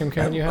vanilla ice cream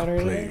cone you had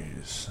earlier?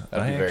 Please.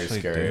 That'd be very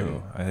scary.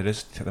 Do. It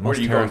is the Where most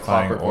do you go in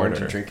terrifying Clockwork Orange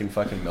order. and drinking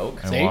fucking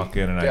milk? I walk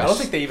in and I don't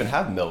think they even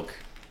have milk.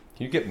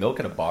 Can you get milk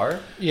at a bar?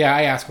 Yeah,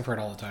 I ask them for it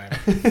all the time.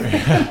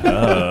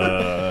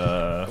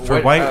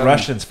 For white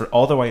Russians, for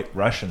all the white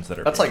Russians that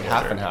are That's like being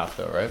half ordered. and half,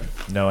 though, right?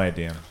 No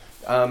idea.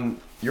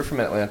 You're from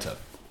Atlanta.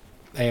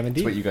 I am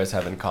indeed. That's what you guys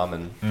have in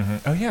common.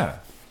 Oh yeah.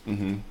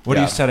 Mm-hmm. What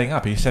are you setting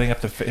up? Are you setting up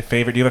the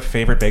favorite? Do you have a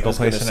favorite bagel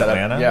place in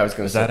Atlanta? I was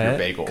going to set up your it?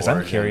 bagel. Because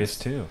I'm curious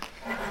too.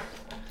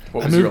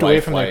 I moved away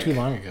from there too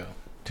long ago.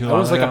 I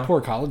was like a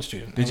poor college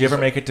student. Did you ever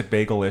make it to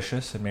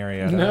Bagelicious in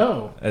Marietta?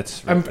 No.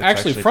 I'm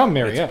actually from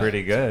Marietta. It's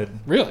pretty good.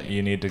 Really?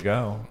 You need to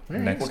go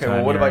next Okay, time.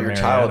 well, what you're about in your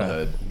Marietta.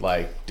 childhood?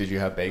 Like, did you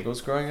have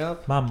bagels growing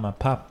up? Mama,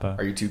 Papa.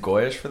 Are you too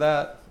goyish for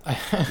that?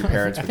 Your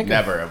parents would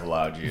never have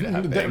allowed you to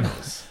have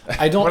bagels.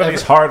 I don't. What are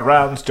these hard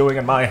rounds doing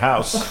in my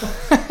house?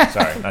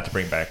 Sorry, not to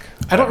bring back.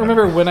 I don't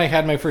remember when I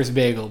had my first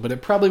bagel, but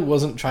it probably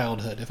wasn't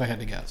childhood, if I had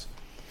to guess.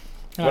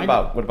 What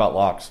about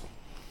lox?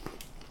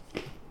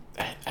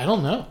 I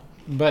don't know,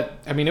 but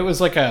I mean, it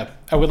was like I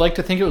would like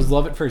to think it was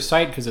love at first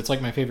sight because it's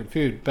like my favorite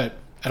food, but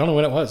I don't know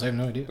when it was. I have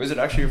no idea. Was it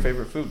actually your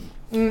favorite food?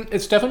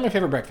 It's definitely my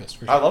favorite breakfast.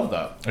 For sure. I love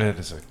that. It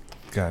is a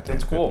goddamn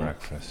That's cool. good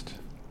breakfast.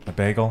 A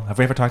bagel. Have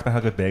we ever talked about how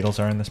good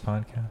bagels are in this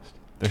podcast?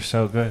 They're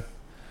so good.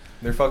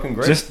 They're fucking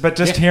great.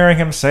 Just hearing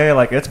him say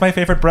like it's my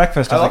favorite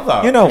breakfast. I love like,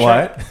 that. You know For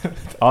what?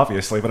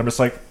 Obviously, but I'm just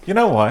like, you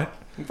know what?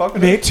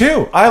 Fucking Me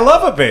too. I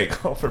love a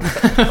bagel for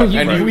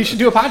breakfast. We should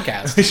do a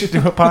podcast. We should do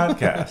a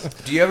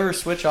podcast. Do you ever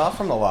switch off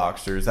from the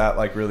lox, or is that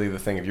like really the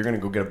thing? If you're gonna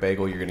go get a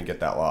bagel, you're gonna get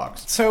that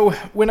lox. So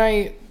when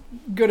I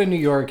go to New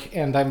York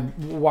and I'm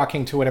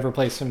walking to whatever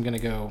place I'm going to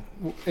go,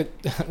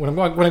 when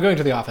I'm going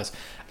to the office,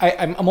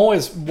 I'm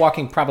always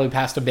walking probably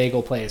past a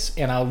bagel place,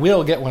 and I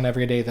will get one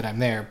every day that I'm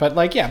there. But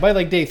like, yeah, by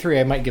like day 3,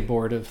 I might get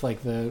bored of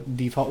like the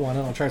default one,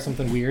 and I'll try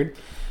something weird.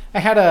 I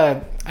had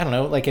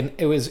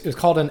it was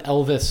called an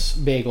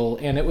Elvis bagel,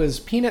 and it was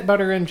peanut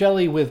butter and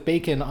jelly with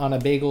bacon on a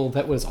bagel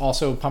that was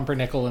also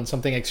pumpernickel and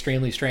something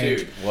extremely strange.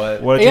 Dude,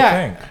 what? What did you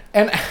think?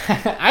 And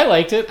I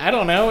liked it. I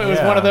don't know. It was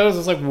Yeah. one of those.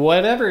 It's like,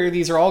 whatever.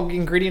 These are all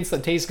ingredients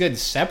that taste good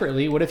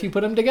separately. What if you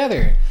put them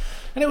together?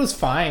 And it was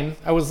fine.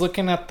 I was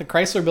looking at the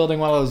Chrysler building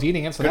while I was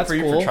eating it, so Good that's for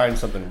you cool. for trying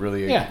something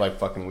really Yeah. like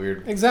fucking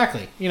weird.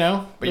 Exactly. You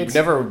know. But you've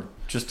never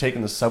just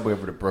taken the subway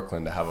over to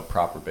Brooklyn to have a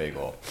proper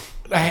bagel.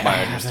 That's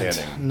my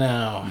understanding.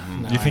 No.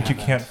 Mm-hmm. No, Do you think I you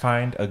haven't. can't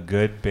find a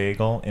good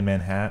bagel in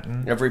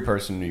Manhattan? Every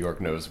person in New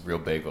York knows real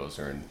bagels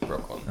are in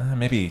Brooklyn.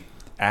 Maybe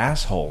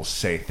assholes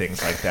say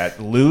things like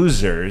that.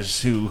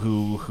 Losers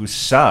who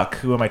suck.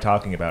 Who am I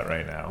talking about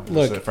right now?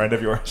 Look. Is it a friend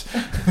of yours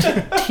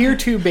Tier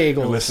 2 who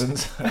bagels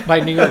listens?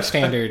 by New York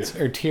standards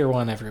are Tier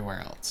 1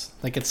 everywhere else.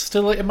 Like,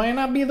 it might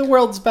not be the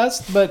world's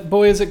best, but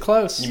boy, is it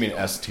close. You mean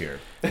S tier?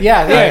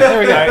 Yeah, there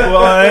we go. Well,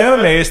 I am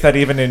amazed that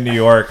even in New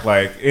York,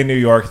 they're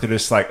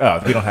just like,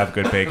 oh, we don't have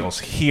good bagels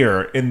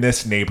here in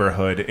this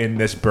neighborhood, in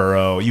this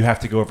borough. You have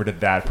to go over to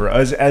that borough,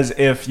 as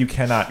if you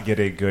cannot get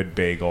a good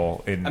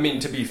bagel in. I mean,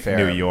 to be fair,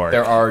 New York,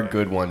 there are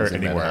good ones or in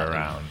anywhere Manhattan.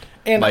 around.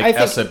 And like I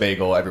think, Essa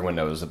Bagel, everyone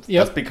knows. Yep.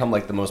 That's become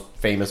like the most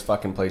famous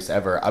fucking place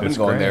ever. I've been It's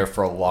going great. there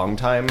for a long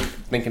time,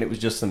 thinking it was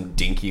just some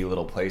dinky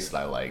little place that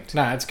I liked.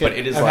 Nah, it's good. But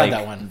it is I've like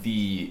had that one.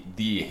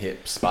 the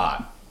hip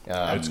spot.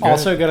 It's good.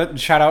 Also, got a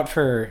shout out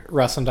for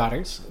Russ and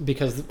Daughters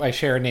because I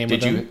share a name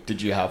with them.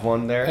 Did you have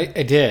one there? I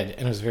did,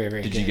 and it was very,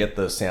 very Did good. you get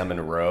the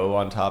salmon roe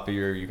on top of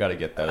your? You got to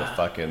get that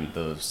fucking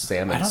the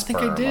salmon. I don't think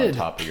I sperm did. on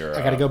top of your.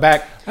 I got to go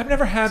back. I've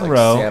never had It's like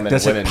roe. salmon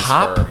Does it women's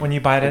pop sperm. when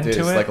you bite into it?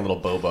 It's like a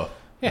little boba.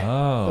 Yeah.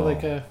 Oh.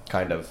 Like a,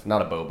 Kind of,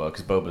 not a boba,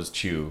 because boba's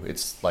chew.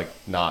 It's like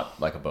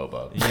not like a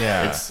boba.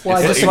 Yeah. It's, Well,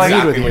 I it's disagreed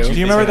exactly with you. what Do you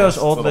think remember it those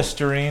is. old Little-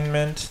 Listerine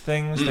mint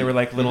things? They were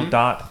like little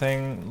dot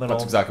thing, little.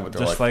 That's exactly what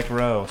they're just like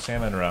roe,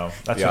 salmon roe.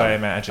 That's Yeah. what I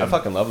imagine. I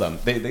fucking love them.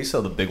 They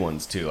sell the big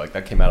ones too. Like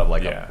that came out of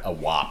like Yeah. a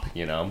WAP,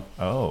 you know,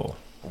 Oh,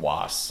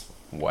 was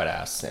wet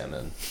ass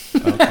salmon.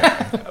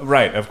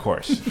 right. Of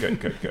course.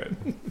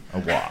 Good. A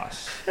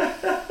wasp.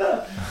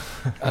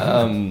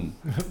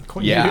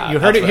 Yeah, you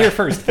heard it that's here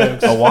first,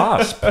 folks. A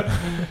wasp.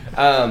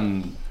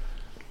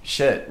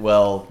 Shit.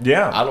 Well,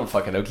 Yeah. I don't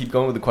fucking know. Keep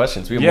going with the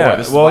questions. We have Yeah, more.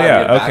 This is well, why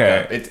yeah, we had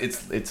okay.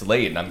 backup. It's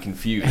late and I'm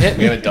confused.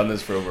 We haven't done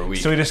this for over a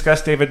week. So we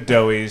discussed David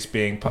Bowie's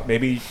being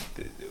maybe.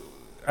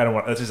 I don't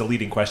want. This is a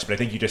leading question, but I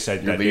think you just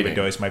said that David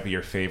Doy's might be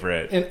your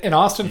favorite. In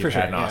Austin, for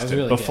sure. In Austin.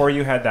 Really before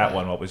you had that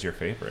one, what was your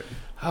favorite?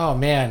 Oh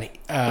man.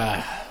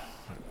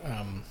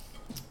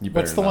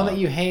 What's the one that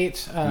you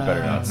hate? You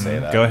better not say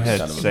that. Go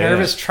ahead. Say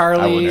Nervous it.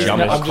 Charlie.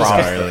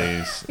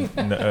 Charlie's.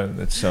 No,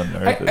 it's so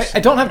nervous. I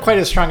don't have quite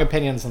as strong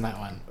opinions on that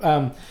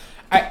one.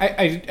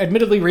 I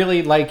admittedly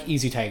really like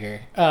Easy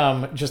Tiger,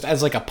 just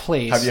as like a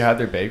place. Have you had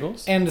their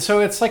bagels? And so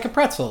it's like a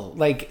pretzel,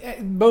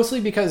 like mostly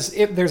because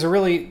there's a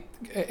really,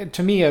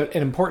 to me, an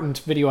important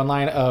video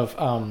online of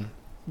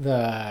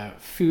the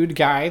food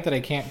guy that I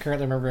can't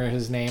currently remember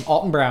his name,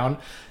 Alton Brown,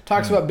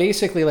 talks about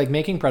basically like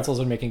making pretzels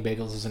and making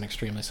bagels is an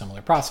extremely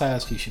similar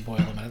process. You should boil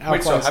them in an alkaline.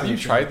 Wait, so have you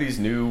tried these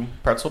new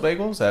pretzel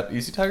bagels at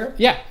Easy Tiger?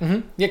 Yeah,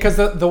 yeah, because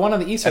the one on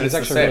the east side is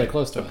actually really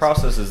close to us. The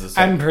process is the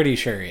same. I'm pretty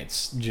sure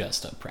it's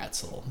just a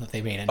pretzel that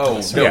they made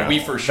into. We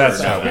for sure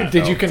know.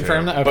 Did you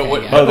confirm that?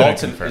 Okay,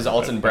 but is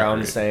Alton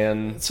Brown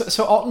saying?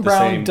 So Alton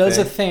Brown does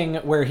a thing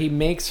where he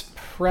makes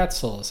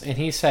pretzels, and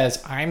he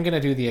says, "I'm going to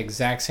do the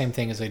exact same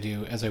thing as I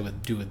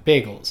would do with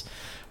bagels."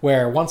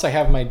 Where once I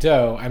have my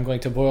dough, I'm going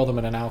to boil them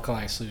in an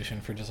alkali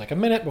solution for just like a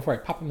minute before I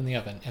pop them in the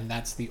oven, and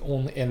that's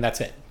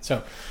it.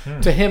 So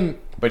to him,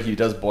 but he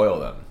does boil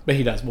them. But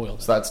he does boil them.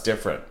 So that's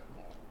different.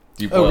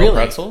 Do you boil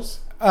pretzels?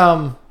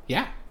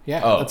 Yeah.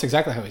 That's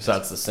exactly how he says. So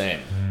that's the same.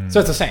 So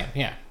it's the same.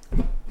 Yeah.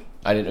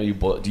 I didn't know you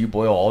boil. Do you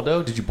boil all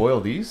dough? Did you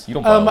boil these? You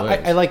don't boil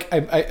those.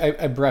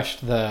 I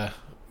brushed the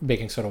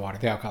baking soda water,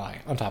 the alkali,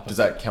 on top of it. Does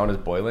that count as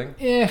boiling?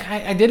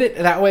 Yeah, I did it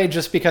that way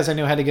just because I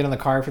knew how to get in the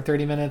car for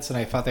 30 minutes, and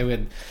I thought they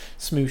would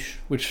smoosh,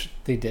 which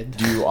they did.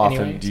 Do you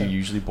often? Do you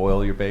usually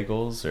boil your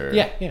bagels? Or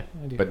yeah, I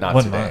do. But not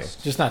today.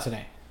 Just not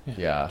today.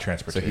 Yeah.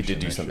 Transportation. So he did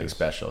do something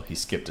special. He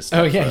skipped a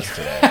step for us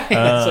today.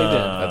 Yes, I did.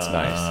 That's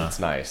nice. It's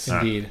nice.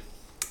 Indeed.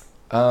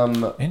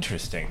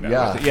 Interesting.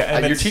 Yeah.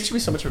 And you're teaching me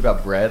so much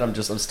about bread. I'm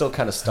still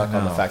kind of stuck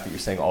on the fact that you're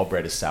saying all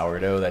bread is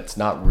sourdough. That's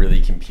not really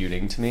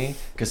computing to me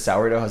because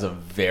sourdough has a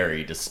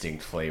very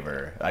distinct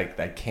flavor. I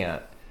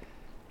can't.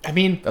 I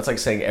mean, that's like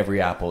saying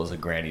every apple is a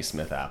Granny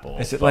Smith apple.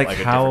 Is it like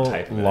how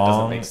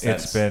long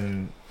it's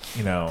been,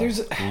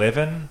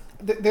 living?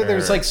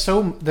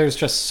 There's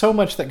just so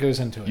much that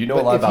goes into it. You know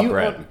a lot about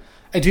bread.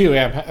 I do.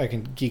 Yeah, I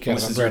can geek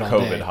out on bread all day.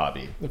 This is your COVID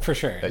hobby. For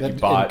sure. That you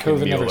bought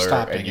COVID in Mueller never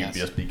stopped, and you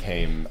just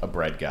became a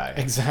bread guy.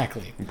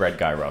 Exactly. Bread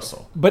guy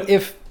Russell. But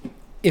if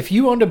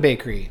you owned a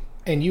bakery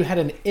and you had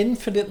an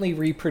infinitely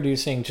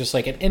reproducing, just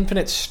like an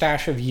infinite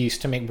stash of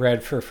yeast to make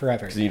bread for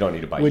forever. Because you don't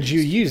need to buy would yeast. you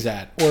use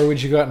that? Or would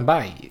you go out and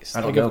buy yeast?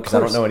 I don't know, because I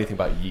don't know anything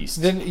about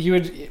yeast. Then you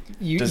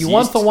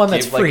want the one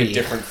that's free. Like a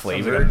different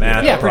flavor?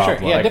 Yeah, for sure.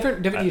 Yeah,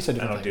 different yeast have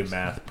different I don't do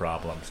math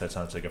problems. That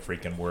sounds like a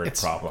freaking word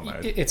problem.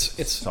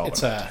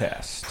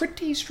 It's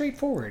pretty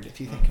straightforward if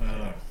you think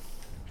about it.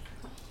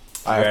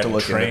 I have to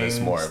look into this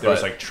more.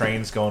 There's like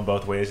trains going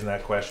both ways in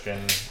that question.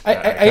 I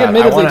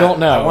admittedly don't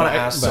know. I want to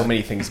ask so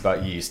many things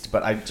about yeast,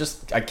 but I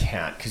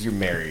can't because you're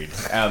married.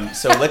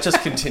 So let's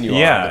just continue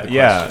on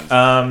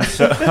with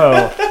the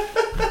questions.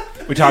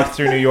 So we talked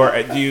through New York.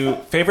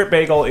 Favorite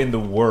bagel in the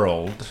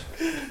world?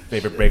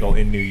 Favorite bagel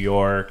in New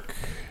York?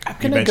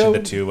 You mentioned the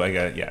two.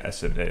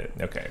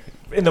 Okay.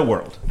 In the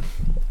world.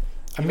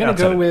 I'm going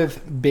to go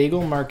with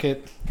Bagel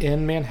Market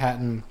in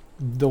Manhattan,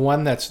 the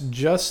one that's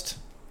just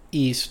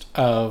east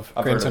of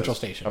Grand Central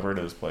Station. I've heard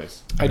of this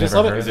place. I just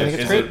love it. Is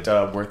it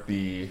worth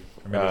the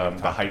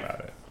hype about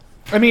it?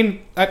 I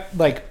mean, I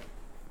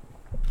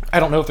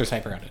don't know if there's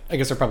hype around it. I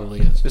guess there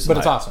probably is, but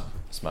it's awesome.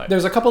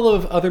 There's a couple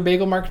of other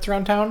bagel markets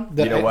around town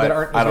that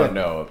aren't. I don't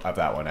know of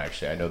that one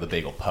actually. I know the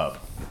Bagel Pub,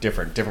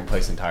 different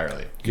place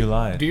entirely. You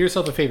lied. Do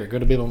yourself a favor. Go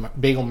to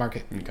Bagel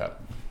Market. Okay.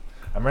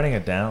 I'm writing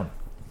it down.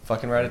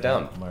 Fucking write it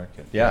down.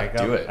 Market. Yeah,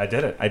 do it. I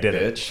did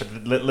it. For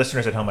the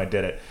listeners at home, I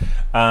did it.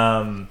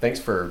 Thanks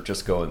for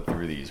just going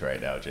through these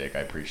right now, Jake. I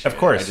appreciate it. Of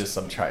course.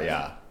 I'm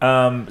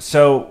trying.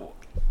 So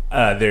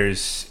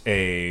there's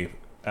a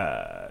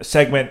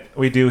segment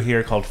we do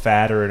here called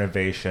Fad or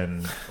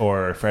Innovation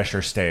or Fresh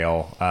or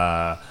Stale.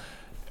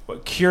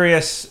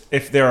 Curious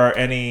if there are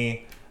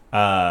any...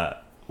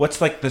 what's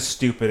like the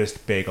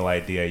stupidest bagel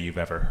idea you've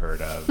ever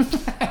heard of?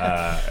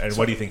 And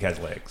what do you think has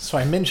legs? So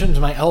I mentioned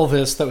my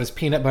Elvis that was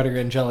peanut butter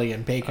and jelly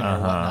and bacon or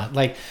whatnot.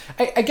 Like,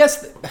 I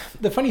guess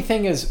the funny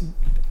thing is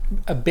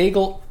a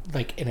bagel,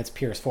 like in its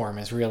purest form,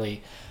 is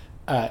really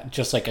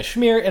just like a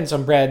schmear and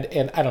some bread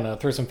and, I don't know,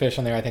 throw some fish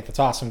in there. I think that's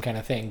awesome kind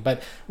of thing.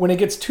 But when it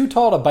gets too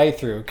tall to bite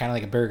through, kind of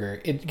like a burger,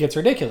 it gets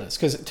ridiculous.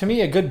 Because to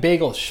me, a good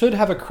bagel should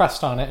have a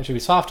crust on it. It should be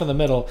soft in the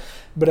middle.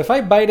 But if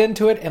I bite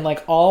into it and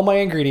like all my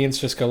ingredients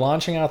just go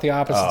launching out the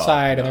opposite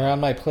side and they're on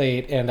my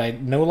plate and I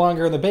no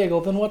longer in the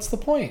bagel, then what's the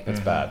point? That's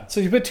bad.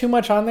 So you put too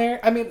much on there.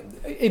 I mean,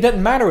 it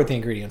doesn't matter what the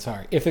ingredients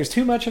are. If there's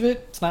too much of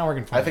it, it's not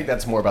working for me. I think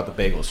that's more about the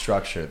bagel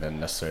structure than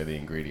necessarily the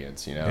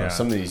ingredients. You know,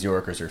 some of these New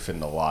Yorkers are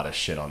fitting a lot of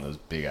shit on those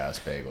big ass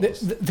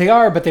bagels. They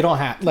are, but they don't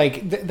have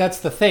that's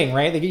the thing,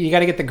 right? You got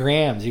to get the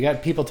grams. You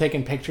got people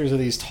taking pictures of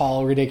these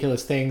tall,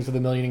 ridiculous things with a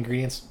million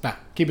ingredients. Nah,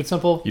 keep it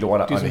simple. You don't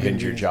want to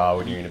unhinge your jaw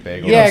when you're eating a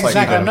bagel. Yeah, It's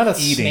exactly. Like I'm not a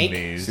eating snake.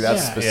 these. See,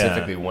 that's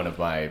specifically one of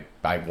my.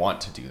 I want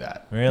to do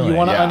that. Really? You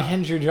want to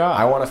unhinge your jaw.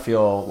 I want to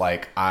feel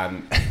like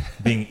I'm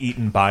being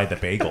eaten by the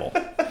bagel.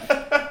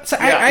 So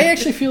I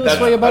actually feel this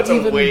way about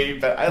even.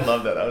 I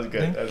love that. That was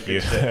good. That was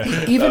good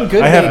shit. Even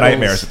good. I have bagels.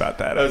 nightmares about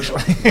that.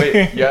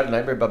 Wait, you had a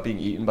nightmare about being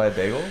eaten by a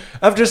bagel?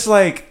 Of just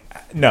like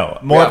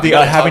more of the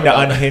having to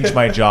unhinge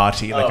my jaw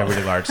to eat like a Oh.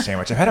 really large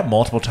sandwich. I've had it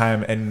multiple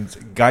times,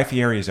 and Guy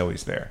Fieri is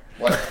always there.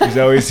 What? He's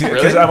always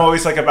because Really? I'm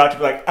always like about to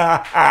be like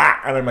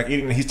and I'm like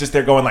eating, and he's just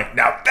there going like,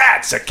 now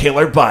that's a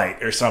killer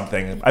bite or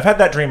something. I've had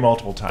that dream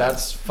multiple times.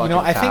 That's fucking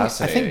I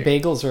fascinating.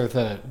 think bagels are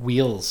the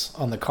wheels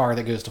on the car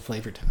that goes to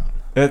Flavortown.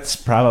 That's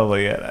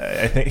probably it.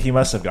 I think he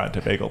must have gone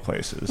to bagel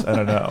places. I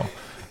don't know.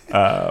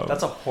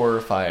 That's a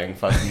horrifying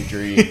fucking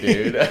dream,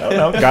 dude. I don't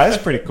know. Guy's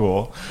pretty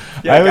cool.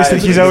 Yeah, I always Guy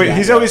think is a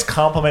he's good always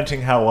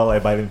complimenting how well I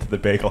bite into the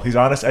bagel. He's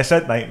honest. I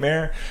said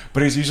nightmare,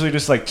 but he's usually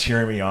just like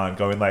cheering me on,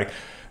 going like,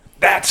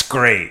 "That's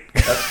great."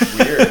 That's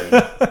weird.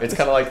 It's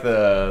kind of like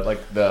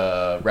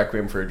the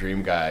Requiem for a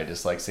Dream guy,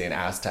 just like saying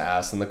ass to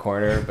ass in the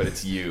corner, but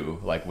it's you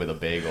like with a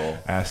bagel.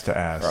 Ass to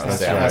ass. Or on That's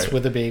sandwich. right. That's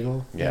with a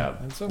bagel. Yeah,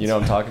 that sounds- you know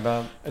what I'm talking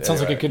about. It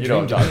sounds like a good you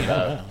know dream what I'm to talking me. I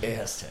about. don't know.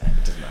 Yes,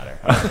 it doesn't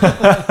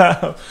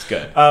matter. It's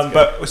good.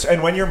 But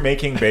and when you're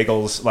making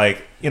bagels,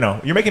 like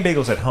you're making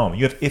bagels at home,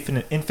 you have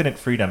infinite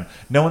freedom.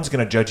 No one's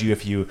gonna judge you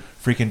if you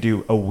freaking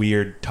do a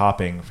weird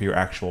topping for your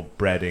actual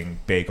breading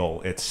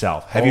bagel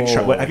itself. Have you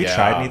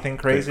tried anything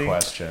crazy? Good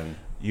question.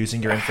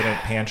 Using your infinite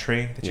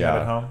pantry that you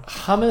have at home?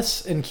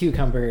 Hummus and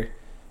cucumber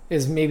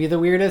is maybe the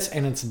weirdest,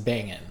 and it's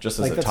banging. Just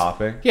as a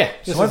topping? Yeah.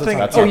 So one thing,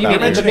 That's oh, not you bad.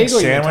 mean in the mentioning bagel?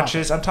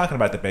 sandwiches? I'm talking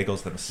about the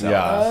bagels themselves.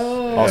 Yeah.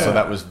 Oh. Also,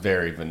 that was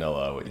very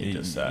vanilla what you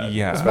just said.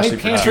 Yeah. Especially My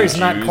for pantry's two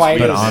not Jews, quite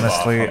we as- But live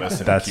honestly, off hummus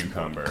and that's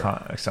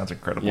cucumber. it sounds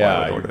incredible. Yeah,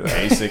 I would order that.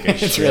 basic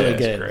as It's shit. really It's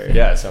good. great.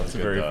 Yeah, it sounds It's a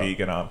good. very though.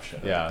 vegan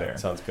option. Yeah, right there. it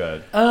sounds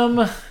good.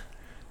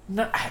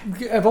 No,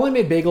 I've only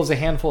made bagels a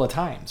handful of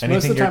times. Most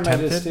Anything of the you're time I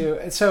just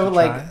tempted do. So to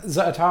like try?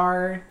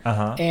 za'atar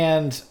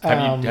and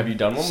Have you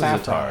done one with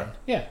saffron. za'atar?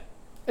 Yeah.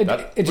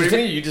 What do you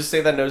mean? You just say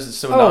that nose is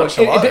so Oh,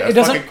 nonchalant. it That's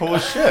doesn't- fucking cool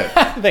as shit.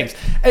 Thanks.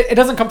 It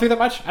doesn't come through that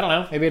much. I don't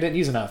know. Maybe I didn't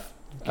use enough.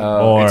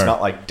 Or- It's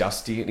not like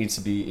dusty. It needs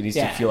to be. It needs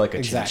to Yeah, feel like a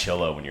exactly.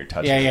 chinchilla when you're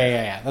touching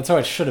Yeah. it. That's how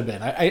it should have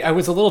been. I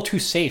was a little too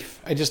safe.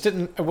 I just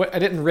didn't. I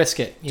didn't risk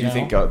it. Do you know?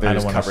 think I they're don't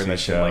just wanna covering see that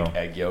shit in like show.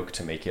 egg yolk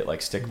to make it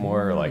like stick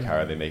more, or like how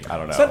are they make? I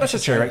don't know. It's not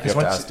necessary, right? You Because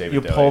have to once ask David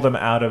you Dowie. pull them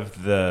out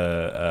of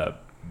the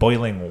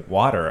boiling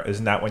water,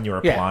 isn't that when you're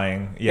Yeah.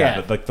 applying? Yeah.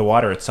 But like the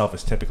water itself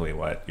is typically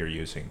what you're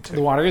using to.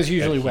 The water is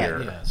usually adhere.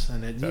 wet, yes,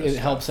 and it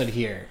helps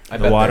adhere. I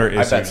The bet water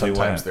they're- is I bet usually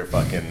sometimes wet. they're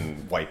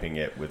fucking wiping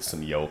it with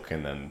some yolk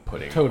and then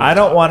putting. Totally. I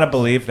don't want to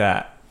believe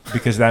that.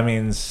 Because that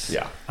means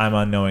Yeah. I'm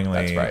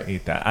unknowingly That's right.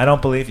 eat that. I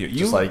don't believe you.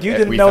 You like you if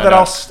didn't we know found that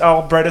out-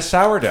 all bread is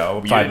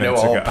sourdough You 5 didn't know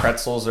minutes all ago.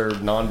 pretzels are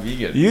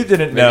non-vegan. You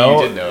didn't Maybe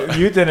know. You did know.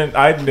 You didn't.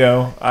 I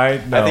know. I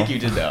know. I think you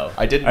did know.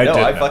 I didn't I know.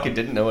 did I know. fucking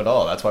didn't know at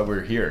all. That's why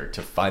we're here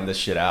to find this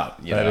shit out.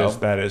 You know?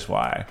 That is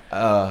why.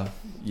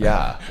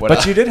 Yeah.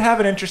 But you did have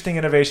an interesting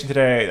innovation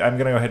today. I'm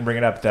going to go ahead and bring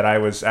it up that I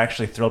was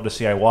actually thrilled to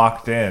see. I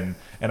walked in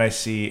and I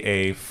see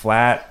a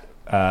flat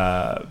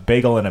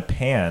bagel in a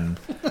pan,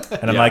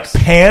 and I'm like,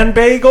 pan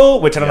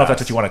bagel, which I don't know if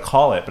that's what you want to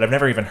call it, but I've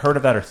never even heard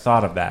of that or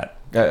thought of that.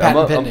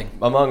 Patent pending.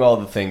 Among all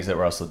the things that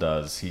Russell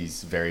does,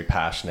 he's very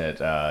passionate.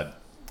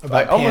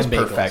 About almost pan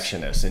bagels.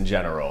 perfectionist in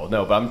general.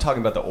 No, but I'm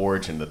talking about the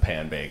origin of the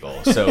pan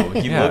bagel. So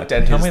he Yeah, looked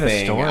at tell his me the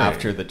thing story.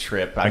 after the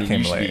trip. I mean, came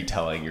you should be late.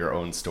 telling your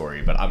own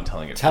story, but I'm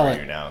telling it Tell for it,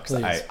 you now because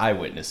please. I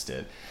witnessed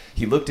it.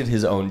 He looked at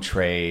his own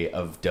tray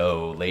of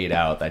dough laid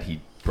out that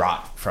he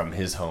brought from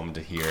his home to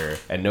here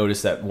and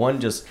noticed that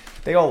one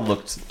they all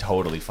looked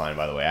totally fine,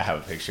 by the way. I have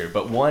a picture,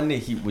 but one,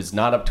 he was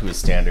not up to his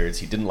standards.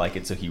 He didn't like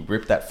it, so he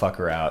ripped that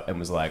fucker out and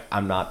was like,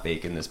 I'm not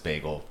baking this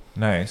bagel,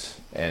 Nice.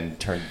 and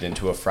turned it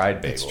into a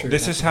fried bagel. true.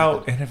 This is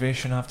how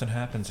innovation often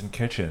happens in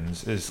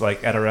kitchens. Is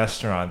like at a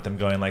restaurant, them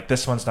going like,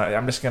 "This one's not.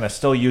 I'm just gonna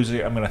still use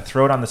it. I'm gonna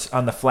throw it on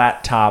the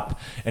flat top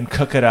and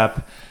cook it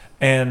up."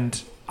 And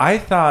I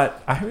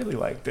thought I really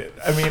liked it.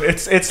 I mean,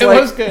 it's It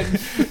like was good.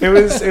 it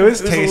was It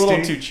was tasty. a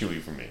little too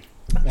chewy for me.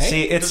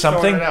 See, it's Just throwing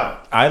something it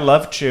out. I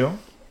love chew.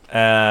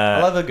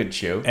 I love a good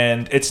chew.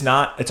 And it's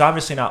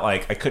obviously not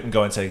like I couldn't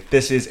go and say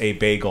this is a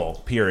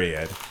bagel,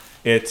 period.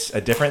 It's a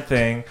different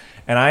thing.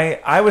 And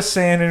I was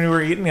saying when we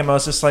were eating them, I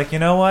was just like, you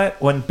know what?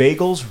 When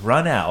bagels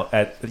run out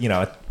at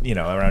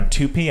around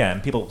 2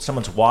 p.m.,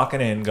 someone's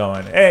walking in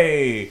going,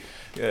 hey,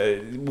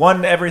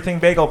 one everything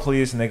bagel,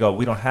 please. And they go,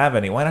 we don't have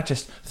any. Why not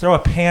just throw a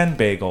pan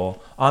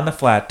bagel on the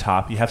flat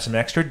top? You have some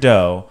extra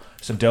dough,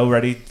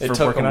 ready It for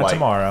took working him on like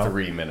tomorrow.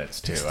 3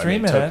 minutes too. It's I 3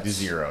 mean, It minutes. took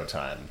 0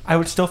 time. I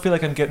would still feel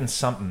like I'm getting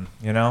something,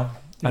 you know?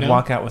 I'd know?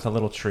 walk out with a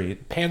little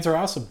treat. Pans are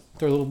awesome.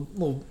 Throw a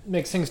little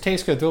makes things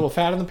taste good. Throw a little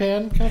fat in the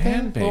pan.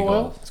 Pan bagel.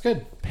 bagel. It's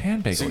good. Pan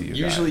bagel. So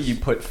usually you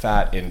put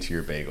fat into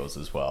your bagels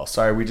as well.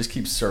 Sorry, we just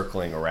keep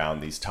circling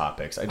around these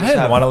topics. I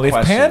didn't want to leave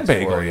pan questions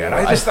bagel for you. yet.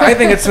 I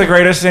think it's the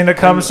greatest thing to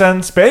come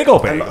since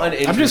bagel.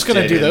 I'm just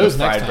gonna do those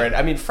next time. bread.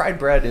 I mean, fried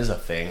bread is a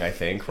thing. I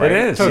think, right? It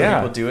is. Some Yeah.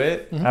 people do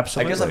it. Mm-hmm.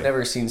 Absolutely. I guess I've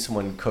never seen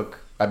someone cook.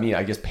 I mean,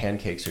 I guess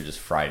pancakes are just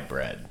fried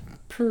bread.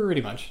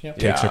 Pretty much. Yep.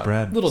 Cakes are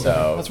bread. Little So,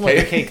 different. That's more like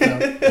a cake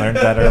though. Learned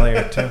that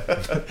earlier too.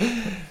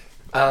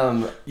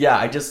 Yeah,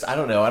 I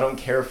don't know. I don't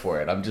care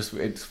for it.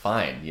 It's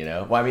fine, you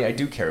know? Well, I mean, I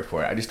do care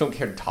for it. I just don't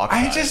care to talk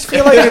about it. I just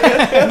feel like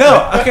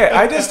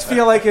I just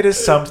feel like it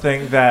is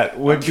something that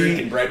would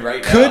drinking bread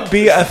right could now.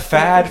 be a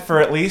fad for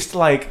at least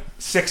like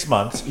 6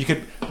 months. You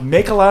could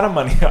make a lot of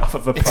money off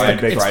of a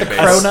fried bagel.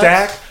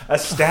 A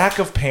stack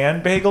of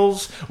pan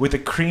bagels with a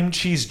cream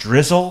cheese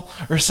drizzle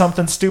or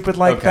something stupid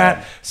like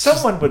that.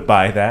 Someone would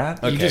buy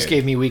that. You just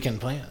gave me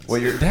weekend plans. Well,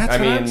 That's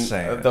what I'm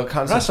saying. The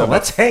concept Russell, of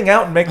let's hang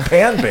out and make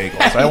pan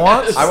bagels.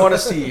 I want to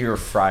see your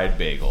fried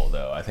bagel,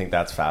 though. I think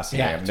that's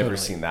fascinating. Yeah, I've never totally.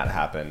 seen that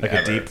happen. like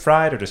ever. a deep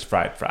fried or just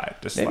fried.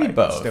 Just Maybe like,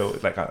 both. Still,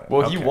 like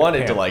Well, you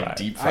wanted to pan like fried.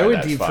 deep fry I would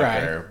that deep fry.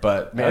 fucker,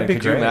 but man, That'd be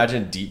could you great.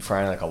 imagine deep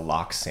frying like a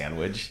lox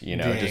sandwich? You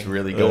know, Dang. just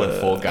really going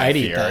full Guy I'd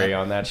eat Fieri that.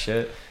 on that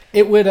shit.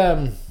 It would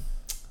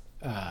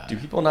Do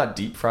people not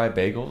deep fry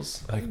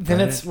bagels? Like then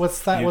bread, it's what's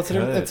that? you What's it?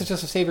 could. It's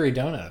just a savory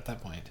donut at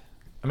that point.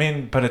 I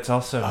mean, but it's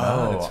also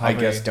not. It's I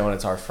probably- guess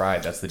donuts are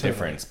fried. That's the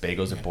difference.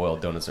 Bagels are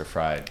boiled, donuts are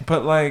fried.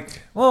 But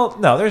like, well,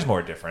 no, there's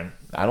more different,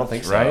 I don't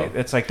think so. right?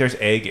 It's like there's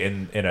egg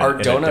in a. Are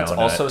in a donuts donut,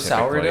 also typically.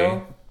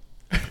 sourdough?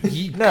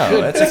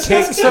 No, it's a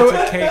cake. So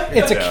it's a cake.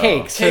 it's a dough.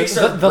 cake. So Cakes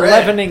are the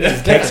bread. leavening is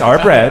Cakes different.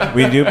 are bread.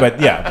 We do,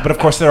 but yeah. But of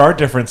course, there are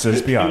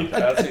differences beyond.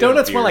 A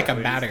donut's more like a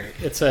batter.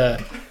 It's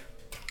a.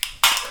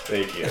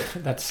 Thank you.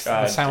 That's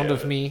God the sound damn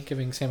of it. me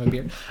giving Sam a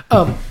beer.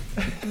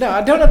 No,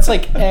 a donut's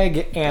like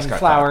egg and got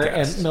flour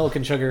podcasts. and milk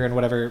and sugar and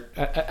whatever.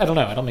 I don't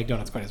know. I don't make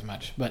donuts quite as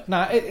much, but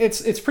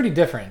it's pretty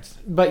different.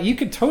 But you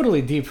could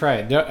totally deep fry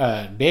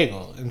a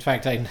bagel. In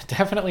fact, I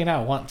definitely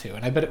now want to,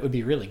 and I bet it would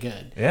be really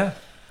good. Yeah,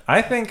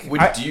 I think.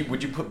 Would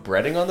you put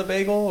breading on the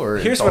bagel or?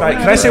 Here's it's what already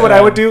can I say bread? what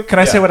I would do? Can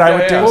I say what I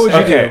would do? yeah. What would you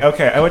okay, do?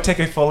 okay. I would take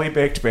a fully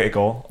baked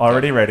bagel,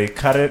 already ready,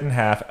 cut it in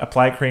half,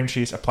 apply cream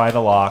cheese, apply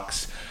the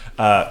lox,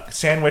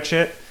 sandwich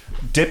it,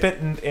 dip it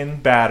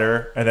in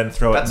batter, and then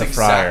throw That's it in the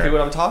fryer. exactly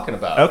what I'm talking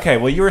about. Okay,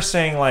 well, you were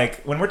saying,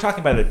 like, when we're talking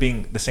about it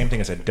being the same thing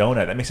as a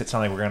donut, that makes it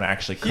sound like we're going to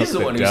actually cook He's the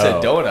one who dough.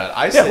 said donut.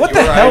 I said what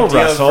your the hell,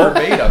 idea Russell?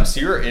 verbatim. So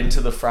you're into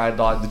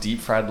the deep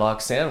fried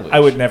log sandwich. I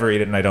would never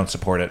eat it, and I don't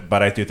support it,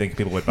 but I do think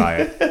people would buy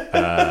it.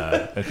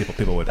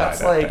 People would That's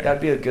buy that like thing.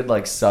 that'd be a good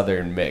like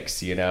southern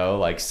mix, you know,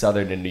 like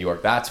southern in New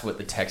York. That's what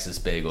the Texas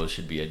bagel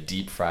should be—a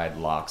deep fried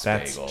lox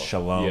That's bagel.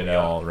 shalom, you know?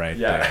 y'all, right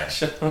Yeah.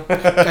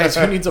 Guys,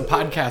 who needs a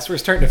podcast? We're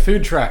starting a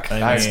food truck.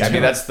 I I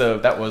mean,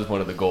 that was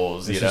one of the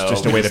goals. This you is know,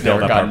 just a We way to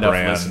build never up got our enough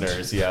brand.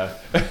 listeners. Yeah.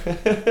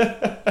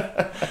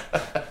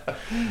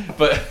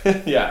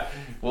 But yeah,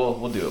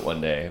 we'll do it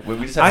one day. We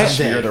just have to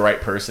smear the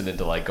right person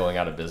into like going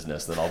out of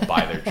business. Then I'll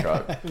buy their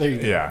truck. There you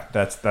go. Yeah,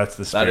 that's the That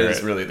spirit.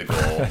 is really the goal.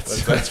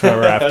 That's why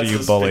we're after That's you,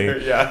 the bully.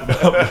 spirit, yeah.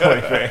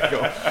 Bully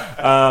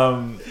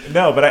bagel.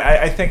 No, but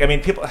I think, I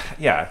mean, people,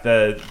 yeah,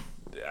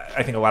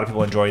 I think a lot of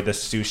people enjoy the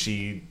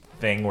sushi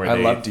thing where I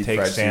they love deep take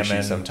fried salmon.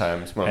 sushi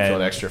sometimes when I'm and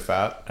feeling extra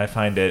fat. I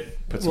find it.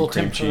 Put some Little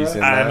cream tempura. cheese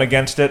in I'm that.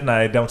 against it, and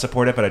I don't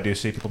support it, but I do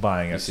see people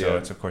buying it, see so it.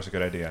 it's of course a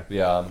good idea.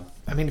 Yeah.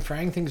 I mean,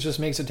 frying things just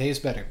makes it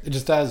taste better. It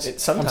just does.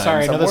 Sometimes I'm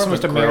sorry, I know I'm that's more the of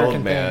most a grilled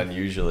American man thing.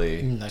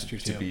 usually. That's true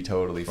To too. be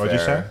totally fair, What'd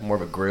you say? more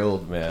of a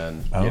grilled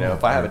man. Oh, you know,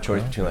 if I have a choice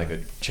okay. between like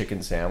a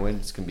chicken sandwich,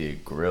 it's gonna be a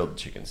grilled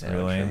chicken sandwich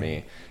Really? for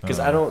me because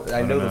Oh, I I know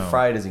don't the know.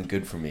 fried isn't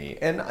good for me,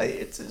 and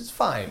it's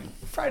fine.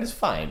 Fried is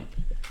fine.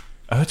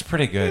 Oh, it's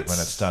pretty good when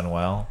it's done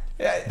well.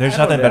 Yeah, There's I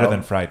don't nothing better know.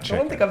 than fried I chicken.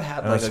 don't think I've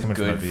had Unless like it's a coming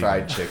from a good vegan.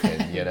 fried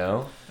chicken. You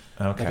know.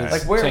 Okay. That is-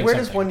 Like where saying does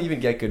something. one even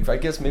get good? I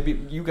guess maybe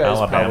you guys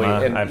Alabama,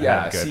 probably and I've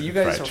yeah. had good See, you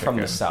guys fried are from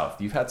the chicken.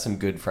 south. You've had some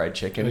good fried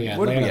chicken. Oh, yeah,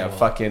 what do we Atlanta have? will.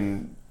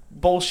 Fucking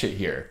bullshit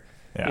here.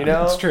 Yeah. You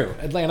know, It's true.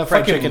 Atlanta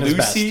fried Fucking chicken is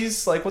best.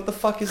 Lucy's, like what the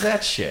fuck is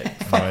that shit? No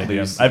Fuck idea.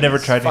 Lucy's. I've never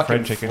tried any Fucking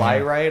fried chicken Fly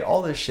here. right,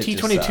 all this shit.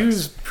 T22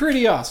 is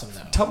pretty awesome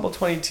though. Tumble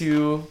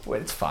 22.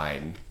 Well, it's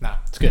fine. Nah,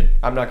 it's good.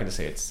 I'm not gonna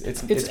say it's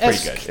It's pretty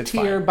S good. It's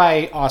tier fine.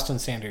 by Austin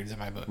standards in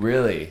my book.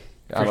 Really,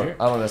 I sure.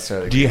 don't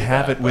necessarily. Do you agree with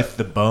have that, it with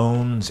the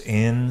bones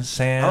in,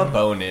 Sam? I'm a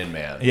bone in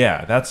man.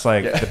 Yeah, that's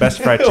like the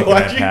best fried chicken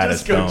Why'd I've you had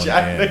just is go bone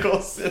Jack in.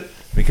 Nicholson?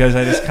 Because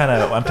I just kind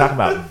of, I'm talking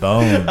about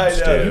bones, I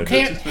know. dude. You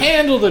can't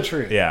handle the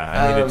truth. Yeah,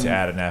 I needed to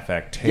add an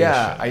affectation.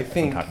 yeah, I I'm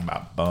think- talking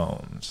about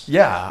bones.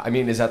 Yeah, I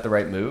mean, is that the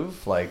right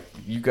move? Like,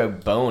 you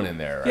got bone in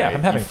there, right? Yeah,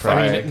 I'm having You fried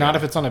I fry mean, it. not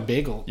if it's on a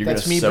bagel. You're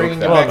That's gonna me soak bringing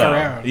it that. back no.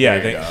 around. Yeah,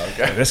 There you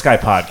go, okay. this guy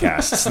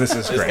podcasts. This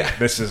is great.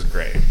 This is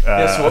great.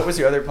 Yeah, so what was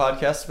your other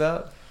podcast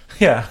about?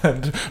 Yeah,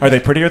 are they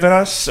prettier than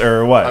us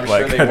or what? I'm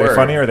like, sure they are were. they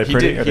funny? Are they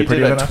pretty? Are they He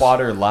prettier did than a us?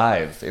 Twatter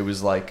live. It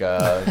was like,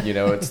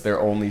 it's their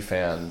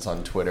OnlyFans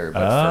on Twitter,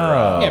 but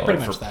Oh. Yeah,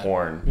 pretty for much that.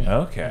 porn. Yeah.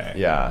 Okay.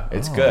 Yeah,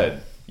 it's Oh.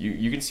 good.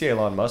 You can see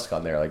Elon Musk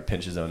on there, like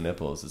pinch his own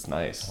nipples. It's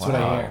nice. That's what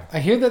I hear. I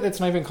hear that it's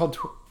not even called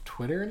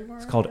Twitter anymore.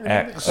 It's called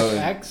X. It's like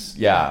X.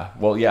 Yeah.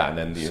 Well, yeah, and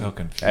then the So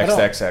confused.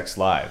 XXX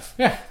Live.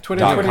 Yeah,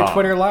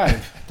 Twitter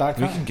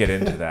Live.com. We can get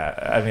into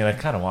that. I mean, I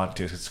kind of want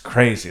to. It's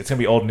crazy. It's gonna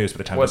be old news by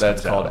the time What, this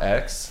comes that's called out.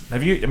 X?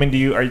 Have you? I mean, did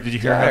you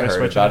hear Yeah, how I to heard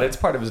switch about it. It's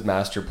part of his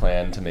master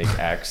plan to make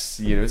X.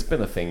 It's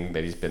been a thing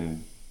that he's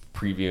been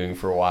previewing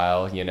for a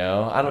while. I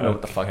don't know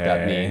what the fuck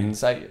that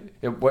means.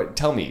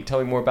 Tell me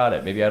more about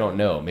it. Maybe I don't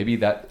know. Maybe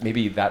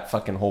that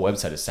fucking whole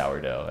website is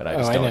sourdough, and I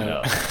just don't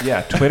know.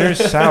 Yeah, Twitter's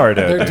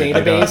sourdough. Their dude.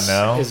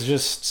 database is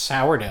just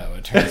sourdough.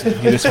 It turns out.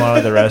 He just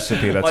wanted the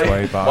recipe. That's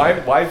why he bought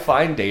it. Why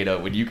find data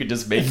when you could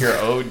just make your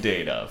own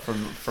data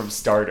from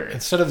starter?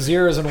 Instead of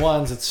zeros and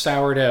ones, it's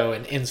sourdough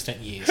and instant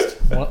yeast.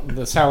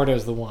 The sourdough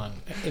is the one.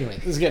 Anyway,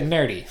 this is getting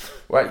nerdy.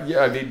 Well, yeah,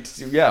 I mean,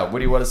 yeah. What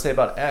do you want to say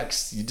about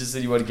X? You just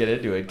said you want to get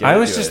into it. I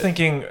was just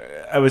thinking.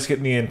 I was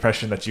getting the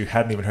impression that you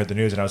hadn't even heard the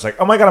news, and I was like,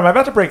 "Oh my god, am I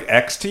about to break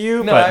X to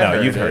you?" No, but I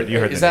no, you've heard. You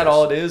heard. Is the that news.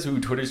 all it is?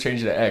 Ooh, Twitter's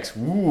changing to X.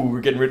 Ooh,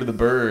 we're getting rid of the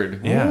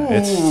bird. Yeah, Ooh.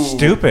 it's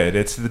stupid.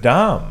 It's the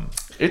dumb.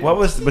 What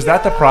was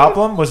that the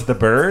problem? Was the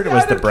bird?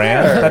 Was the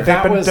brand that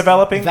they've been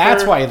developing?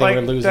 That's for why they like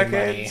were losing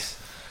decades?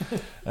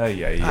 money.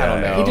 Yeah. I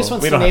don't know. He just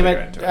wants to name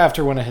it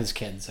after one of his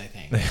kids, I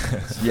think.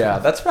 Yeah,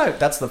 that's right.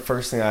 That's the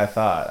first thing I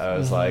thought. I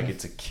was like,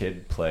 it's a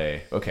kid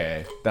play.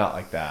 Okay, not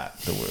like that.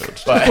 The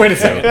word. But wait a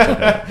second.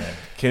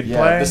 Kid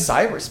play. The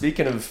cyber.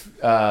 Speaking of,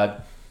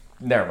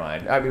 never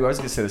mind. I mean, I was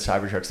gonna say the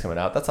Cybertruck's coming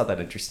out. That's not that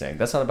interesting.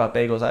 That's not about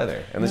bagels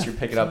either, unless you're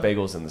picking up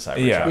bagels in the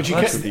Cybertruck. Yeah. Would you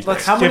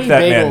Let's how give many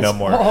that bagels? man no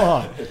more. Hold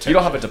on. You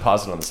don't have a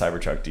deposit on the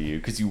Cybertruck, do you?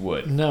 Because you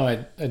would. No,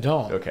 I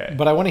don't. Okay.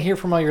 But I want to hear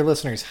from all your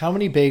listeners. How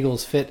many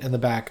bagels fit in the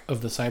back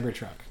of the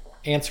Cybertruck?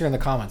 Answer in the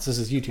comments. This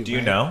is YouTube. Do you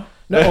right? know?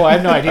 No, I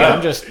have no idea.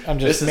 I'm just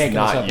This is making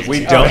not this up. YouTube.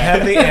 We don't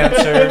have the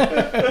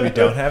answer. We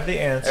don't have the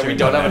answer. And we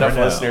don't have enough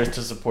listeners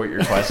to support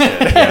your question.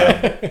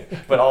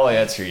 But I'll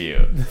answer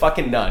you.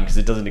 Fucking none, because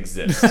it doesn't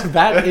exist.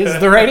 That is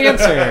the right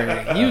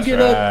answer. You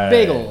get a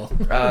bagel.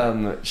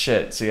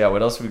 Shit. So yeah,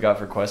 what else we got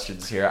for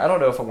questions here? I don't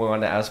know if I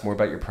want to ask more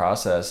about your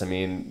process. I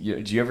mean,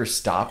 do you ever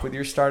stop with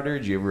your starter?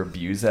 Do you ever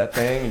abuse that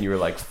thing and you were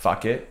like,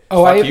 fuck it?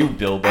 Oh, fuck you,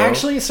 Bilbo.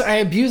 Actually, so I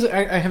abuse it.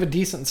 I have a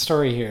decent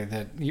story here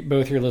that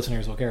both your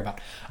listeners will care about.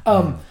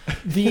 So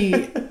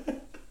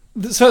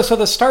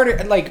the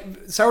starter, like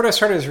sourdough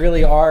starters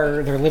really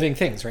they're living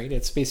things, right?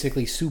 It's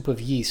basically soup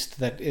of yeast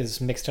that is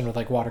mixed in with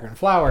like water and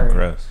flour.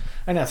 Gross.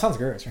 I know, it sounds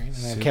gross, right?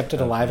 And I've kept it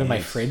alive in my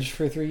fridge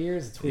for 3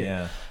 years. It's weird.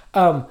 Yeah.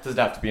 Does it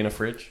have to be in a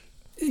fridge?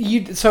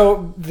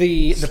 So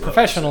the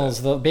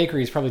professionals, the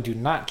bakeries probably do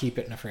not keep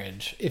it in a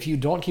fridge. If you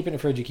don't keep it in a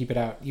fridge, you keep it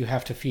out. You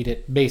have to feed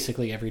it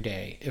basically every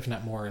day, if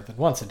not more than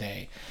once a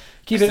day.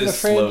 Keep it in the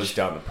fridge. It slows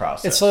down the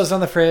process. It slows down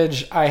the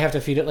fridge. I have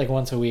to feed it like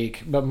once a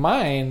week. But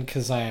mine,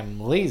 because I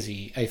am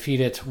lazy, I feed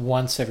it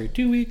once every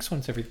 2 weeks,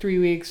 once every 3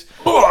 weeks.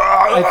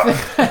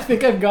 I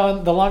think I've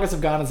gone, the longest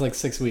I've gone is like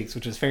 6 weeks,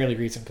 which is fairly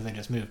recent because I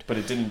just moved. But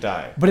it didn't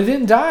die.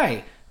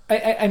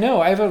 I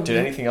know. Did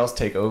anything else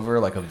take over,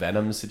 like a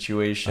venom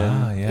situation?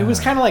 It was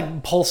kind of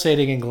like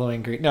pulsating and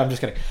glowing green. No, I'm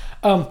just kidding.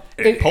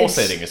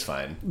 Pulsating is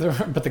fine,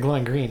 but the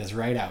glowing green is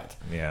right out.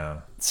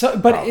 Yeah. So,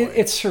 but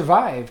it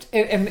survived.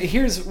 And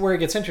here's where it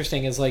gets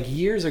interesting: is like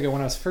years ago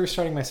when I was first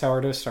starting my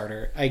sourdough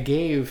starter,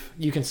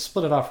 you can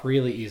split it off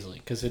really easily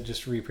because it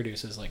just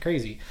reproduces like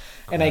crazy.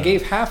 And I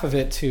gave half of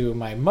it to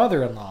my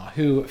mother-in-law,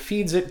 who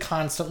feeds it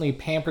constantly,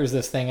 pampers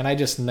this thing, and I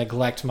just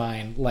neglect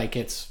mine like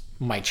it's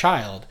my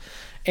child.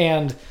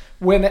 And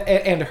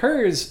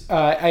hers,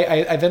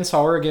 I then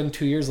saw her again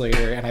 2 years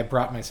later, and I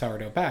brought my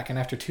sourdough back. And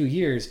after 2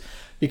 years,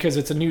 because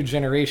it's a new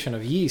generation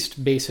of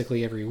yeast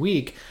basically every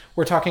week,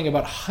 we're talking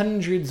about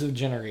hundreds of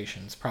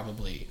generations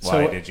probably.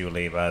 Why did you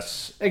leave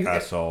us,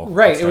 asshole?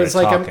 Right, it was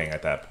like talking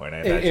at that point.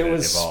 It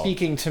was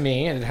speaking to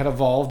me, and it had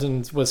evolved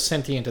and was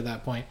sentient at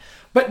that point.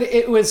 But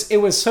it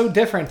was so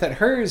different that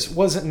hers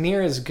wasn't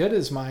near as good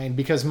as mine,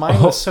 because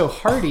mine was so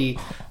hardy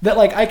that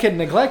like I could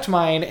neglect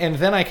mine, and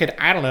then I could,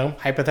 I don't know,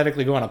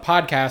 hypothetically go on a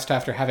podcast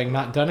after having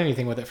not done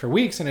anything with it for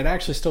weeks, and it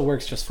actually still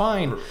works just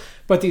fine.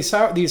 But these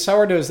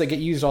sourdoughs that get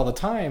used all the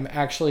time,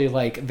 actually,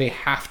 like, they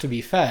have to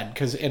be fed,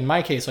 because in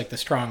my case, like, the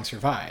strong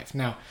survive.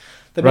 Now,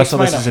 Russell,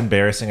 this is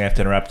embarrassing. I have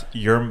to interrupt.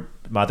 Your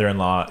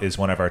mother-in-law is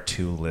one of our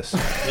 2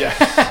 listeners.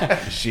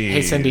 Yeah.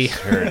 She's Cindy.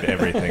 heard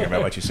everything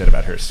about what you said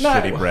about her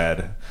shitty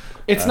bread.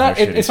 It's not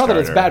that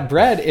it's bad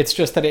bread. It's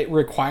just that it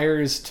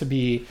requires to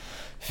be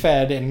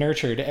fed and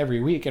nurtured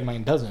every week, and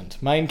mine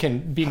doesn't. Mine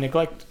can be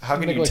neglected. How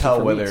can you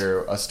tell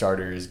whether a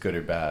starter is good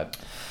or bad?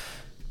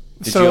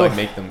 Did you like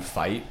make them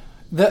fight?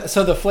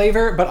 The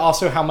flavor, but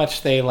also how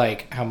much they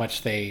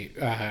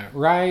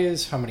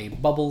rise, how many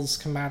bubbles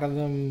come out of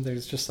them.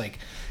 There's just like,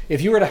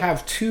 if you were to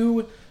have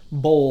 2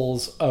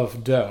 bowls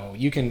of dough,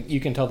 you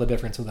can tell the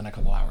difference within a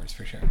couple hours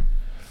for sure.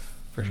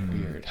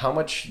 Weird. How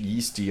much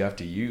yeast do you have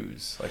to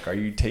use? Like, are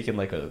you taking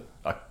like a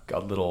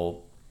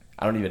little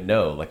I don't even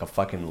know, like a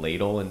fucking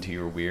ladle into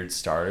your weird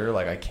starter.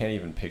 Like I can't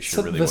even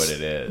picture what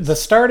it is. The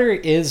starter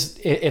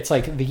it's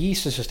like the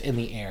yeast is just in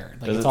the air.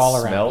 Like Does it's it all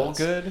around.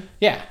 Smell good?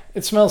 Yeah,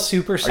 it smells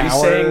super sour. Are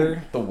you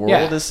saying the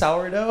world is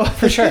sourdough?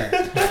 For sure.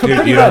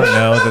 Dude, you don't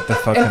know that the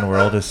fucking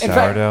world is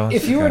sourdough. Fact,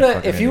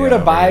 if you were to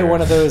buy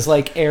one of those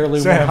like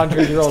heirloom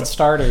 100-year-old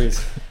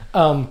starters,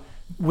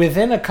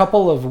 within a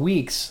couple of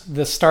weeks,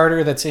 the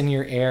starter that's in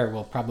your air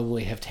will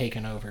probably have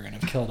taken over and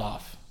have killed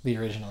off the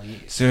original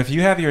yeast. So if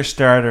you have your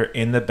starter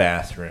in the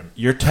bathroom,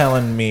 you're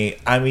telling me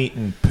I'm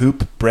eating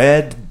poop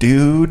bread,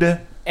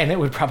 dude? And it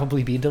would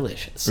probably be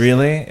delicious.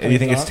 Really? Do you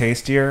think it's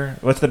tastier?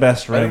 What's the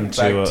best room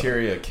to...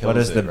 Bacteria kills what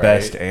is the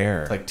best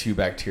air? It's like two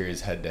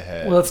bacterias head to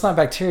head. Well, it's not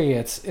bacteria.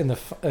 It's in the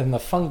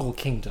fungal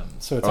kingdom.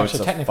 So it's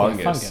actually technically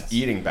a fungus.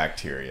 Eating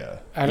bacteria.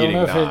 I don't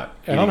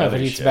know if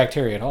it eats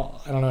bacteria at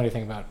all. I don't know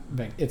anything about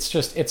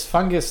it's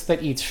fungus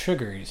that eats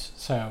sugars.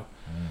 So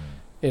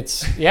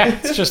it's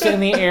just in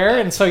the air,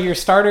 and so your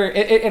starter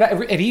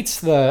it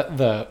eats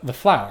the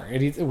flour.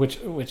 It eats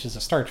which is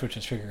a starch, which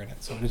is sugar in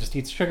it. So it just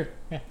eats sugar.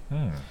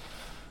 Yeah.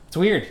 It's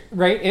weird,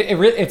 right?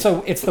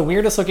 It's the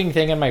weirdest looking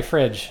thing in my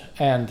fridge,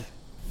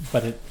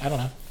 but I don't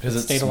know.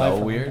 Does it smell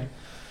weird?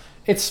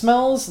 It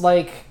smells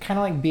like kind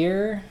of like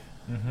beer,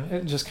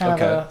 just kind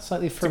of a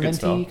slightly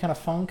fermenty kind of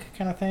funk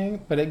kind of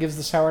thing. But it gives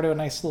the sourdough a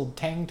nice little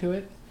tang to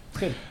it. It's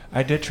good.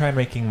 I did try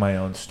making my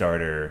own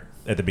starter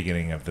at the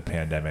beginning of the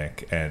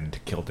pandemic and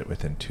killed it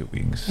within 2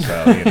 weeks.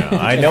 So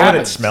I know what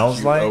it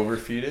smells like.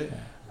 Overfeed it.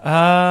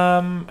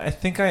 I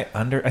think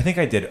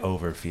I did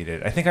overfeed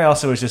it. I think I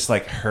also was just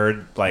like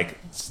heard like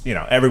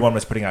everyone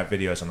was putting out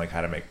videos on like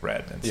how to make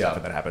bread and stuff,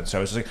 and that happened. So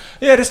I was just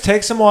like, just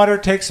take some water,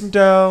 take some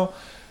dough,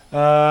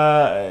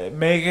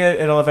 make it.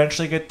 It'll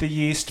eventually get the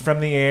yeast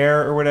from the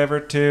air or whatever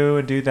too,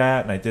 and do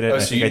that. And I did it. Oh,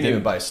 so you didn't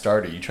even buy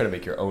starter. You try to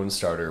make your own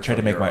starter. Try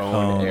to make my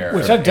own air,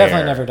 which I've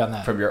definitely never done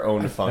that from your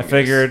own fungus. I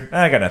figured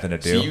I got nothing to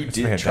do. So you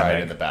did try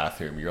it in the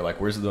bathroom. You're like,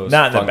 where's those?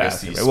 Not in the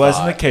bathroom. It was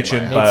in the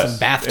kitchen, but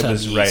it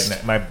was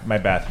yeast. right. My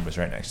bathroom was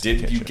right next to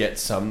the kitchen. Did you get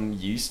some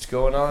yeast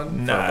going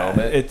on? Nah,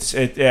 for a moment?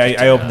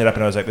 I opened it up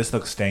and I was like, this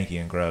looks stanky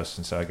and gross,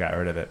 and so I got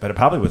rid of it. But it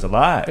probably was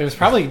alive. It was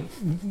probably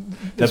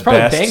the best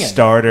banging.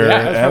 starter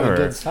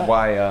ever.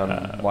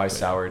 Why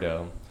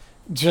sourdough?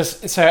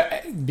 Just so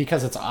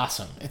because it's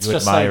awesome. It's you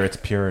just admire its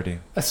purity.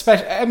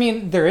 Especially, I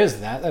mean, there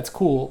is that. That's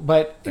cool,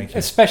 but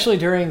especially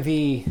during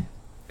the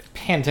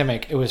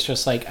pandemic, it was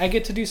just like I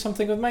get to do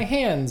something with my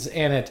hands,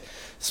 and it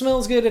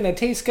smells good and it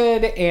tastes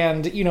good,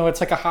 and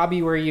it's like a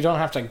hobby where you don't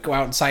have to go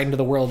outside into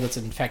the world that's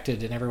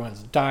infected and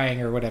everyone's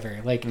dying or whatever.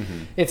 Like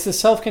it's a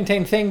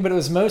self-contained thing, but it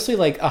was mostly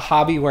like a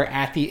hobby where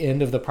at the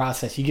end of the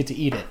process you get to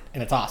eat it,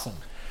 and it's awesome.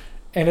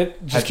 And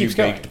it just keeps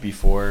going. Have you baked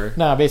before?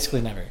 No,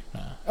 basically never.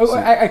 No.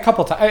 A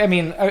couple times. I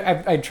mean,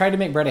 I tried to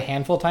make bread a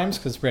handful of times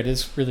because bread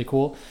is really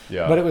cool.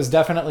 Yeah. But it was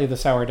definitely the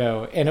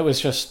sourdough, and it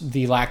was just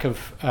the lack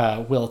of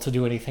will to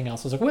do anything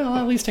else. I was like, well,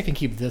 at least I can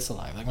keep this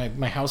alive. Like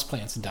my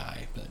houseplants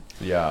die, but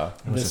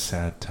it was a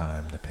sad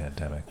time, the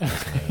pandemic.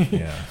 Wasn't it?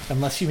 Yeah.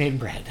 Unless you made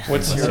bread.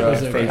 What's your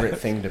favorite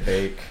thing to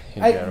bake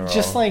in general?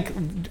 Just like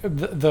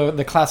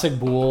the classic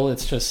boule.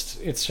 It's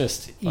just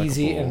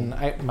easy, and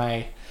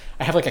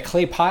I have like a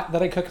clay pot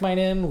that I cook mine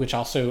in, which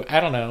also, I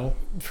don't know,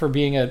 for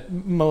being a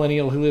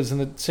millennial who lives in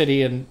the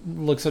city and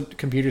looks at a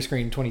computer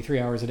screen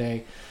 23 hours a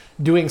day,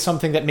 doing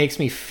something that makes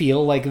me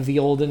feel like the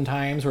olden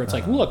times where it's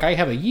like, look, I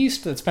have a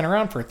yeast that's been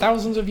around for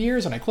thousands of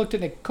years and I cooked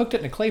it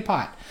in a clay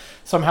pot.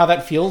 Somehow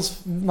that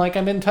feels like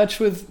I'm in touch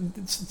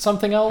with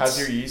something else. How's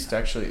your yeast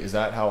actually? Is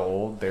that how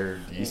old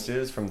their yeast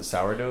is from the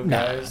sourdough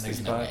guys? No,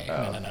 there's no way.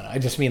 No. I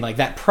just mean like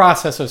that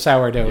process of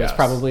sourdough is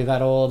probably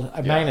that old.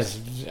 Mine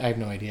is, I have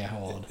no idea how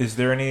old. Is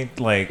there any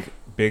like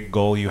big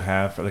goal you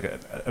have for like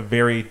a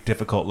very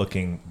difficult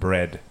looking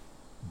bread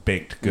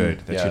baked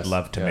good that you'd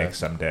love to make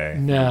someday?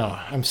 No,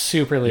 I'm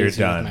super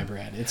lazy with my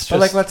bread. It's just,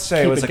 but like, let's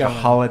say it was like a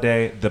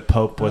holiday, the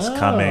Pope was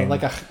coming,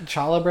 like a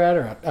challah bread,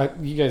 or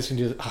you guys can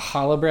do a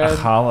challah bread. A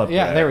challah bread.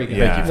 Yeah, there we go.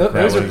 Yeah,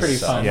 those are pretty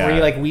fun. Where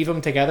you like weave them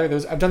together.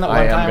 I've done that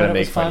one time. I'm gonna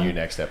make fun of you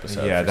next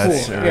episode. Yeah,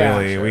 that's cool.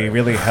 Really we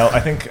really help.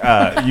 I think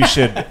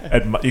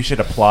you should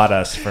applaud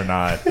us for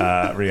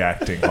not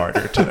reacting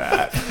harder to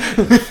that.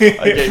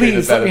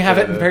 Please let me have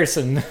it in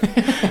person.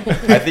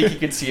 I think you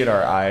could see in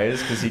our eyes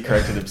because he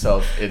corrected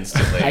himself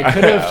instantly. I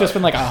could have just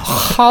been like a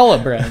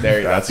challah bread.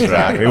 There, that's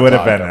right. We would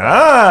have been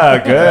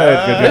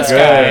good. This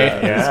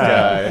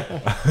guy.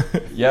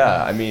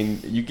 Yeah, I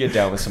mean, you get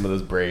down with some of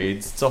those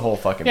braids. It's a whole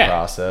fucking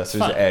process.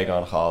 There's egg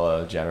on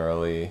challah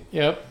generally.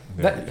 Yep.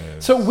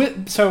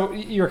 So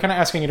you were kind of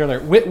asking it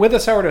earlier. With a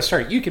sourdough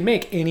starter, you can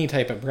make any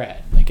type of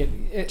bread. Like do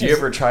you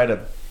ever try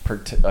to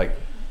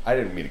I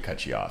didn't mean to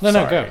cut you off. No,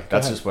 Sorry. Go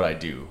That's ahead. just what I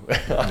do.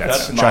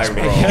 That's my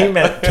role. He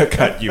meant to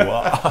cut you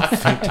off.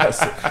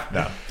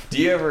 No.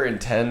 Do you ever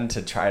intend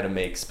to try to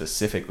make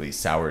specifically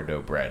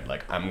sourdough bread?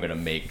 Like, I'm going to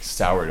make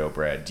sourdough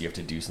bread. Do you have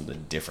to do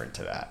something different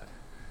to that?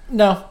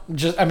 No.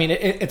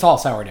 It's all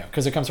sourdough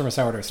because it comes from a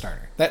sourdough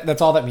starter.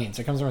 That's all that means.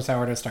 It comes from a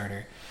sourdough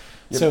starter.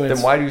 Yeah, so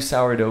then why do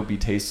sourdough be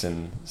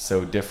tasting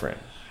so different?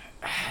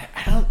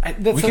 I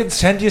We can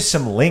send you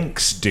some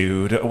links,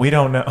 dude. We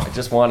don't know. I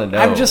just want to know.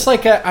 I'm just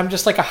like a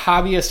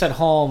hobbyist at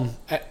home.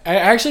 I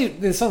actually,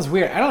 this sounds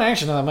weird. I don't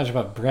actually know that much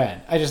about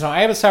bread. I just know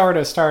I have a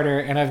sourdough starter,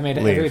 and I've made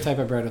every type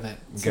of bread with it.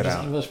 So Get just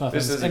out. English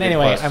muffins. This is And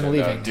anyway, I'm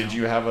leaving. Now. Did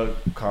you have a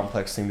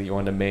complex thing that you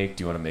wanted to make?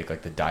 Do you want to make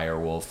like the dire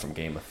wolf from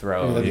Game of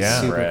Thrones? that'd be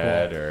super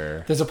bread cool.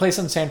 Or There's a place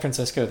in San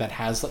Francisco that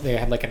they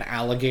had like an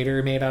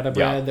alligator made out of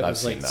bread that I've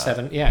was like seen that.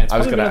 7. Yeah, it's I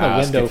was probably going to been in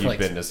the ask window if for you've like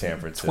been to San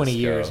Francisco 20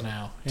 years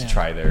now. to Yeah.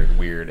 try their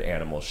weird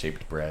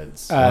animal-shaped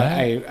breads.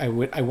 I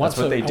want That's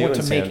what they to, do I want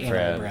in to make San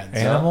Fran. animal breads.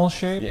 Animal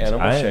shaped? Yeah,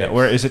 animal shaped.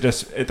 Where is it?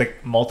 Just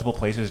like multiple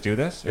places do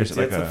this, or is It's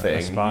it like a thing.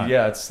 a spot?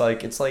 Yeah, it's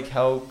like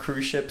how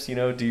cruise ships,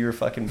 do your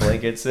fucking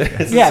blankets.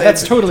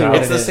 That's totally what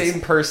It's it the is.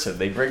 same person.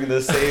 They bring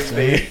the same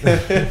thing.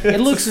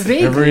 It looks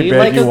vaguely Every bed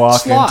like you a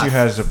walk sloth. into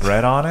has a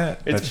bread on it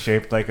It's- that's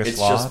shaped like a It's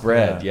sloth. just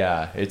bread.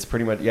 Yeah. It's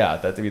pretty much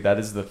that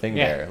is the thing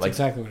Yeah, there. that's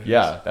exactly what it is.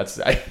 Yeah, that's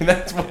what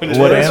it is.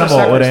 What That's animal?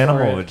 what What separate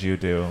animal for it. would you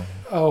do?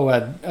 Oh,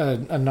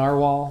 a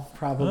narwhal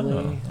probably.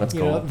 Oh, that's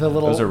You cool. know, the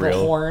little Those are the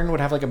real. horn would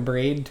have like a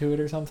braid to it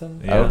or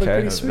something. Yeah, That would look okay.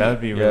 pretty sweet. That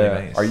would be really Yeah.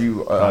 nice. Are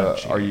you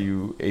Crunchy. are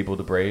you able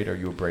to braid? Are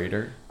you a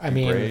braider? I You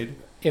mean, braid?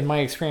 in my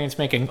experience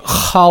making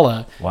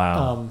challah,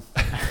 Wow,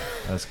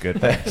 that's good.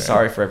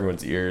 Sorry for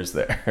everyone's ears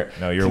there.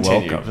 No, you're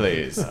Continue, welcome.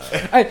 please.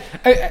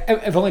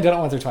 I've only done it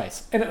once or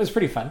twice, and it was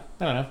pretty fun.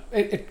 I don't know.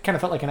 It kind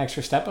of felt like an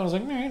extra step. I was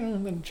like, I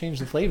don't know, change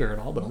the flavor at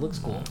all, but it looks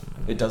cool.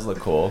 It does look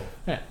cool.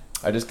 Yeah.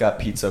 I just got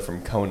pizza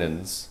from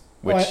Conan's,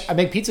 which Well, I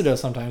make pizza dough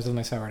sometimes with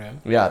my sourdough.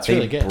 yeah, it's they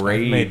really good.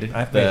 braid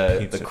I've made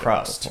pizza the dough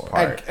crust before.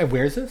 part.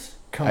 Where's this?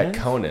 At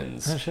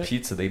Conan's Oh, shit.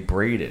 pizza, they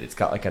braid it. It's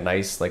got like a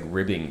nice like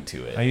ribbing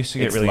to it. I used to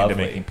get It's really lovely.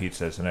 into making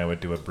pizzas, and I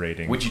would do a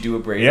braiding. Would you do a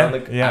braid Yeah, on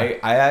the? yeah.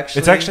 I actually.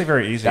 It's actually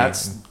very easy.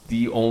 That's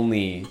the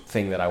only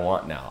thing that I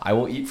want now. I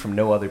will eat from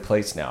no other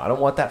place now. I don't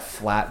want that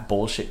flat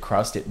bullshit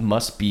crust. It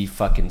must be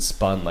fucking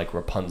spun like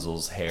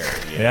Rapunzel's hair.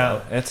 You Yeah,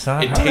 know? it's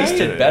not. It how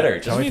tasted it- better. It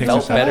it just only felt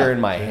takes a better second. in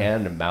my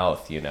hand and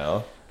mouth. You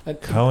know.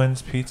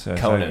 Cohen's Pizza.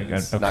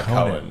 Conan's, not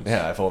Cohen. Cohen's.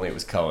 Yeah, if only it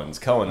was Cohen's.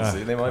 Cohen's.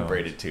 They might Cohen's.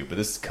 braid it too, but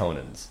this is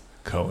Conan's.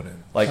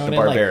 Conan. Like Conan, the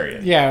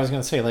Barbarian. yeah, I was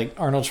gonna say like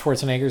Arnold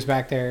Schwarzenegger's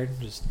back there.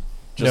 Just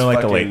Like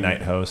the fucking- late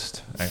night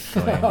host,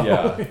 actually.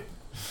 Yeah.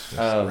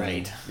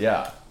 right.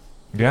 Yeah.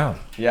 Yeah.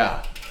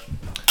 Yeah.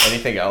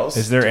 Anything else?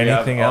 Is there Do we have-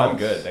 anything I'm else?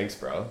 good. Thanks,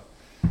 bro.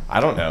 I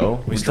don't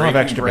know. We We're still have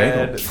drinking extra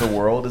bread. bagels. The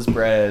world is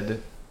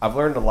bread. I've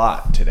learned a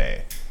lot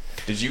today.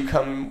 Did you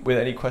come with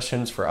any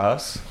questions for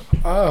us?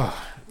 Oh,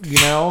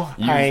 You've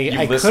I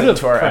could listened have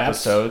to our prepped.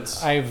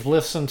 episodes? I've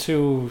listened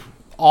to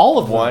all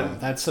of them. One,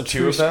 That's a two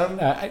true of them?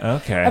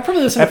 Okay. I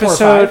probably listened to 4 or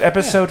 5.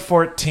 Episode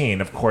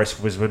 14, of course,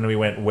 was when we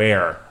went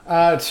where?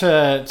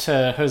 To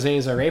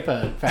Jose's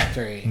Arepa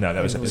factory. No,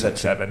 that was In episode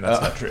 7.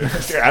 That's not true.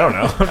 I don't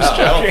know. I'm just I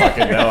don't joking.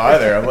 fucking know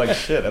either. I'm like,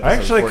 shit. I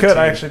actually episode could.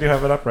 I 14. actually do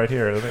have it up right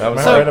here. Am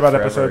was I right about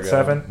forever episode ago.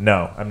 7?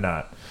 No, I'm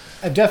not.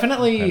 I've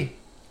definitely.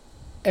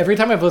 Every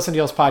time I've listened to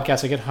y'all's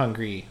podcast, I get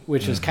hungry,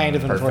 which is kind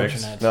of Perfect.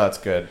 unfortunate. No, that's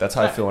good. That's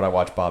how I feel when I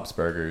watch Bob's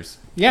Burgers.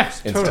 Yeah,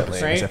 Instantly. totally.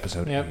 It Right? was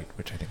episode Yep. 8,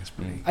 which I think is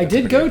pretty. I That's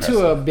did pretty go to a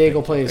impressive.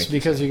 bagel place Thank you.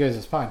 because of you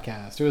guys'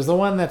 podcast. It was the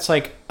one that's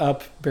like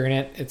up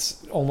Burnett.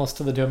 It's almost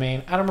to the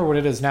domain. I don't remember what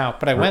it is now,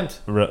 but I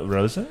went.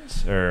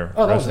 Rosen's? Or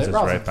Oh, that was Rosen's it, is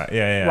Rosen's. right by.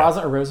 Yeah.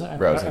 Rosin or Rosen? I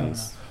don't know.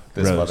 Rosens.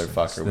 This Rosens.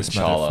 motherfucker with This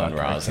challah and motherfucker.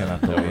 I rosin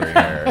cannot over believe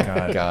here. it.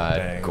 God God,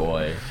 dang.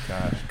 goy.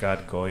 Gosh, God,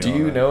 goy. Do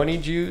you know any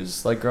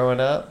Jews like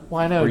growing up?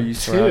 Well, I know Were you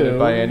surrounded 2.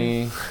 by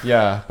any?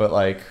 Yeah, but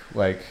like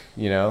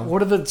you know.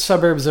 What are the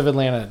suburbs of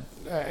Atlanta?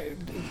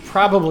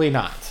 Probably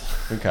not.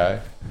 Okay,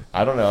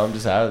 I don't know. I'm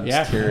just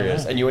Yeah,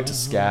 curious. yeah. And you went to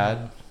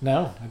SCAD.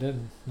 No, I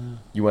didn't. No.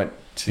 You went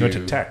to You went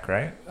to Tech,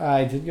 right?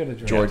 I did go to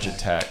Georgia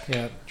Tech.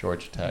 Yeah.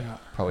 Georgia Tech. Yeah.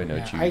 Probably no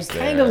Yeah. Jews I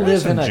there. kind of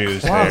live in Some a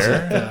Jews closet,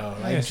 there. though.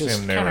 I I just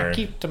assume there kind were- of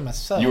keep to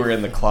myself. You were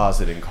in the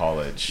closet in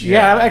college.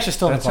 Yeah, I'm actually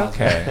still in the That's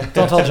closet. okay.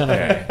 Don't tell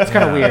Jennifer. It's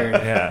kind of weird.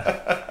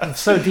 Yeah. I'm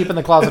so deep in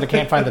the closet I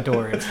can't find the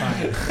door. It's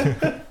fine.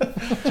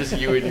 Just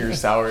you and your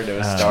sourdough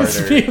Just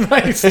starter. me and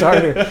my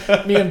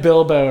starter. Me and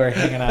Bilbo are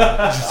hanging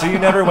out. So you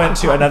never went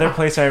to another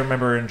place I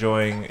remember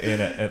enjoying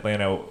in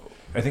Atlanta.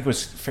 I think it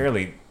was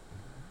fairly.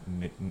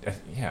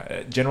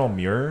 Yeah, General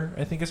Muir,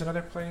 I think, is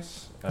another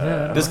place.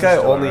 Yeah. This It's guy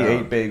still only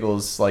around. ate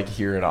bagels like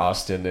here in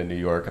Austin and New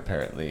York,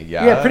 apparently.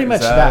 Yeah, Yeah, pretty Is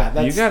much that.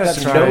 That's, You gotta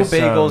that's try No true. some-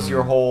 bagels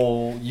your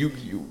whole you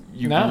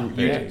No,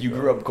 grew, yeah. you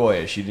grew up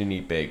goyish. You didn't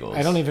eat bagels.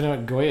 I don't even know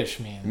what goyish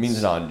means. It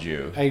means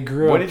non-Jew. I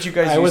grew What up. did you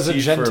guys I used was to a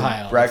eat Gentile.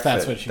 for If breakfast?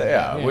 that's what you mean.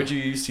 Yeah. What did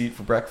you used to eat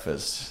for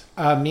breakfast?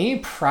 Me,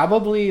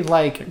 probably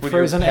like With your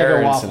frozen Eggo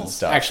parents and waffles.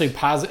 stuff. Actually,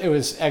 it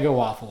was Eggo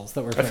waffles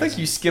that were I feel frozen. like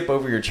you skip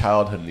over your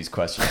childhood in these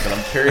questions, and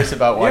I'm curious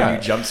about why Yeah.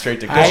 you jump straight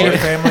to Does your goyish.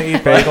 family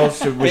eat bagels?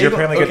 Was your Bagel-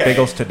 family get okay.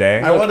 bagels today?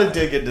 I want to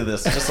dig into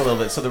this just a little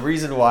bit. So the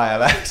reason why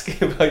I'm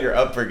asking about your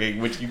upbringing,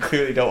 which you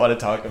clearly don't want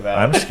to talk about,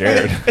 I'm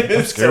scared.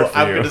 I'm scared so for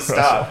I'm you. going to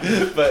stop.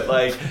 But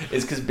like,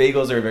 it's because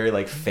bagels are a very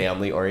like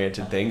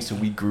family-oriented thing. So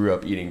we grew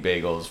up eating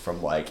bagels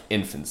from like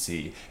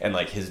infancy, and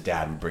like his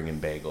dad would bring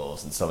in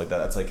bagels and stuff like that.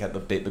 That's like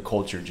the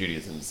culture of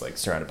Judaism is like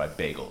surrounded by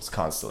bagels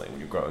constantly when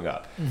you're growing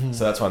up. Mm-hmm.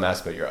 So that's why I'm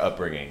asking about your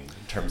upbringing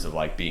in terms of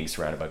like being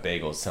surrounded by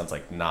bagels. Sounds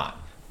like not.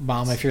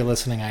 Mom, if you're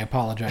listening, I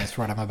apologize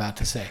for what I'm about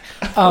to say.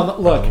 Look,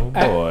 Oh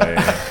boy.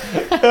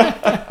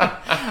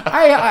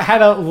 I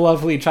had a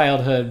lovely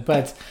childhood,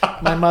 but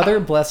my mother,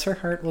 bless her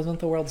heart, wasn't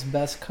the world's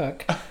best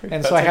cook,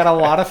 and so I had a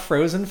lot of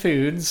frozen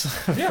foods,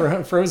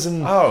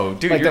 frozen. Oh,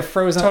 dude, like you're the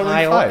frozen totally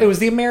aisle. fine. It was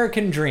the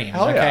American dream.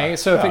 Hell okay, yeah.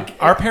 so Yeah. if it,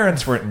 Our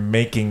parents weren't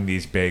making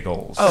these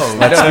bagels. Oh,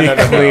 let's be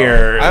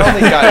clear. I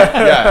only got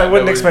I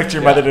wouldn't expect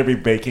your mother to be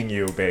baking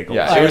you bagels.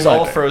 Yeah, it was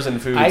all Like- frozen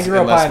foods I grew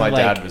up unless on, my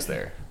like, dad was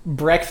there.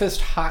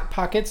 breakfast hot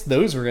pockets,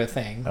 those were a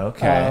thing.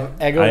 Okay.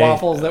 Eggo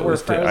waffles that were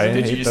frozen.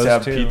 Did you hate just those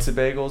have too. pizza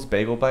bagels,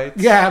 bagel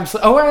bites? Yeah,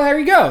 absolutely. Oh, well, there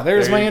you go.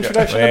 There's There my you go.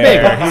 introduction to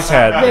There, bagels. he's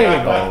had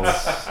Bagels.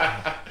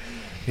 bagels.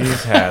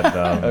 He's had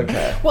them.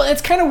 Okay. Well,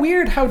 it's kind of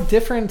weird how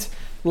different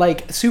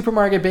like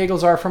supermarket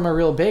bagels are from a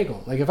real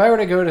bagel. Like if I were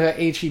to go to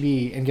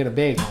HEB and get a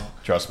bagel,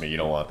 Trust me, you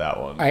don't want that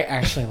one. I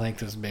actually like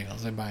those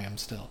bagels. I buy them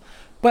still.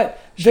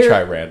 But You should they're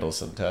try Randall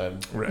sometime.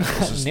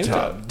 This is New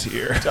top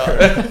tier.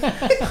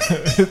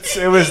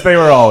 They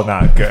were all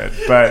not good,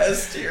 but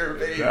S-tier,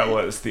 baby. that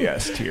was the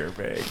S tier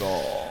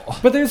bagel.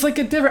 But there's like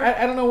a different.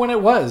 I don't know when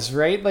it was,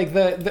 right? Like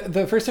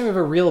the first time we have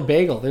a real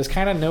bagel, there's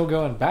kind of no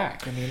going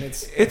back. I mean,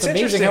 it's amazing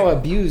interesting. how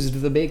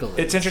abused the bagel is.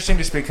 It's interesting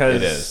just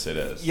because It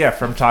is. Yeah,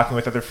 from talking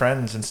with other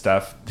friends and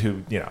stuff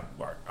who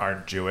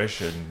aren't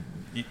Jewish and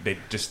they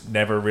just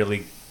never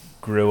really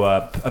grew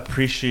up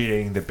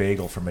appreciating the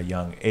bagel from a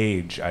young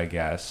age, I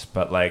guess.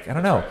 But like, I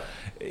don't know.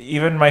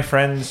 Even my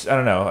friends, I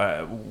don't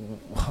know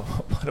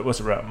what it was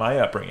about my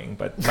upbringing,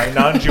 but my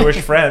non-Jewish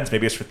friends,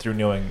 maybe it's through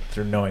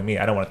knowing me.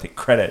 I don't want to take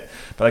credit,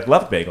 but like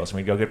loved bagels, and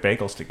we'd go get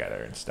bagels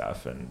together and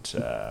stuff, and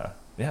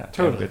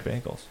Totally. good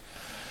bagels.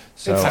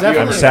 So It's I'm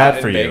definitely sad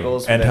gotten for you bagels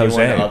with and anyone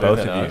Jose, other both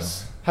than of you.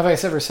 us? Have I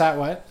ever sat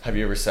what? Have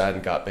you ever sat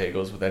and got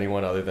bagels with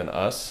anyone other than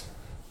us?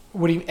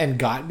 What do you and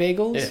got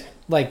bagels? Yeah.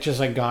 Like just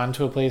like gone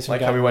to a place and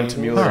Like got how we went to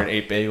bagels? Mueller and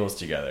ate bagels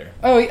together.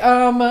 Oh,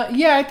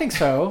 yeah, I think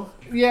so.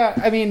 Yeah,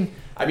 I mean,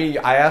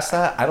 I asked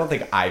that. I don't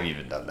think I've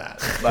even done that.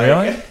 Like,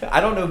 Really?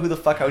 I don't know who the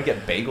fuck I would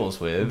get bagels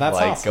with. That's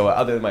like, awesome. go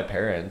other than my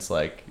parents.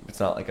 Like, it's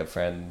not like a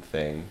friend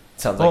thing.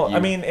 It sounds like you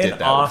in did that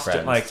with Austin,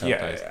 friends like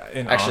sometimes.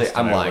 in Actually, Austin,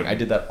 I'm lying. I wouldn't.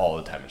 did that all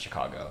the time in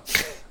Chicago.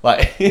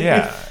 Like,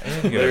 Yeah,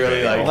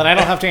 literally, like, well, then I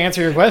don't have to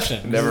answer your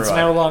question. 'Cause Never it's mind.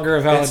 no longer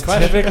a valid It's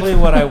question. typically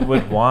what I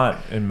would want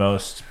in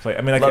most places.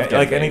 I mean, Love like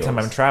getting anytime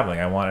bagels. I'm traveling,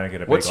 I want to get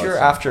a bagel. what's at your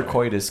some after point.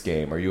 coitus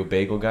game? Are you a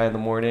bagel guy in the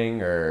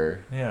morning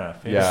or? Yeah,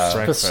 Yeah.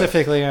 breakfast.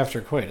 Specifically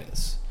after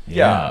coitus.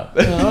 Yeah.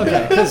 Oh,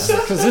 okay, because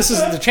this is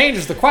the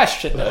changes the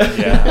question.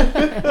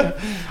 Yeah,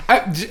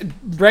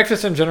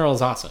 Breakfast in general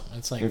is awesome.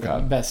 It's like the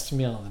Okay. best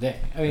meal of the day.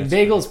 I mean, That's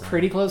bagel's pretty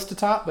pretty close to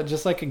top, but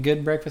just like a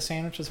good breakfast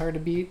sandwich is hard to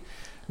beat.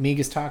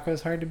 Migas taco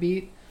is hard to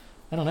beat.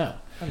 I don't know.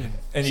 I mean,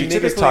 and See, you niggas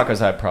typically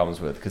tacos I have problems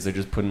with because they're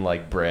just putting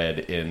like bread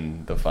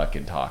in the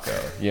fucking taco,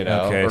 you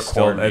know, okay. or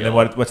Still, and cornmeal.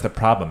 then what's the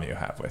problem you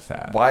have with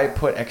that? Why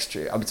put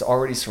extra? It's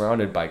already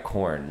surrounded by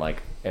corn,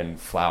 like and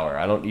flour.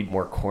 I don't need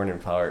more corn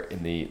and flour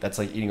in the. That's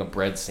like eating a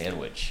bread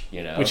sandwich,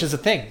 you know. which is a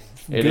thing.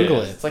 It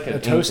Google is. it. It's like a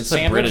toast it's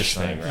sandwich. a British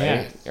thing,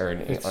 right? Yeah. Or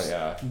It's-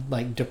 yeah.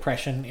 Like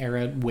Depression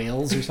era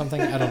Wales or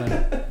something. I don't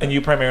know. And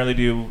you primarily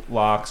do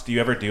lox. Do you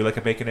ever do like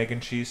a bacon, egg,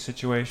 and cheese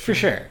situation? For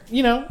sure.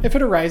 You know, if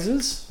it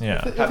arises.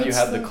 Yeah. If Have you it's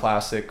had the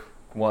classic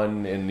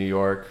one in New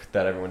York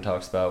that everyone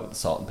talks about with the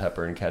salt and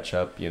pepper and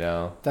ketchup? You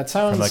know, That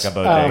sounds From like a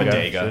bodega.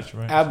 bodega.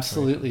 situation?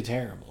 absolutely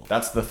terrible.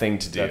 that's the thing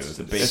to do. That's-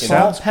 The it bacon,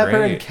 sounds Salt, pepper,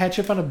 great. and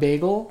ketchup on a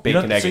bagel.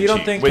 bacon, don't- egg, so and you don't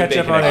cheese. think With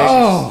ketchup bacon, on egg, eggs-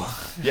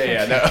 and cheese. Oh,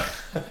 Yeah, no.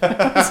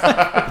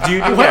 Do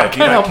you do, What yeah, do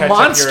you kind not of ketchup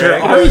monster your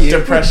egg? are you?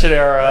 Depression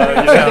era.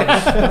 You know? I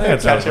think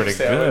it sounds Ketchup pretty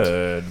sandwich.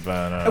 good,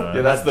 but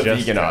Yeah, that's the just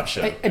vegan that.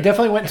 option. I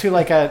definitely went to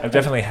like a. I've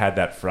definitely had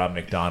that from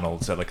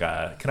McDonald's. At like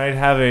can I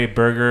have a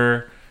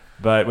burger,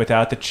 but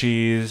without the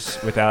cheese,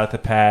 without the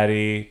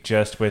patty,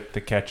 just with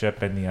the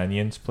ketchup and the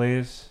onions,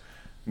 please?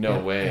 No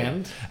way.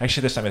 And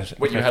Actually, this time What,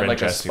 my you had friend like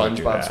a Jesse would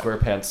do SpongeBob that.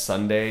 SquarePants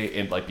sundae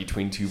in like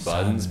between two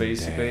buns, Sundae.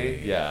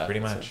 basically. Yeah, Pretty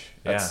much,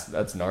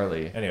 That's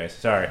gnarly. Anyways,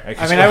 sorry.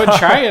 I mean, I would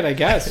try it, I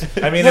guess.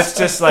 I mean, it's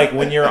just like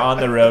when you're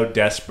on the road,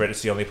 desperate.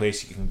 It's the only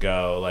place you can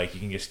go. Like you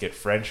can just get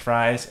French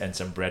fries and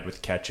some bread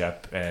with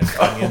ketchup and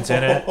onions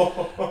in it.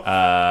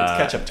 It's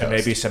ketchup and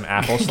maybe toast. some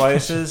apple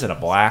slices and a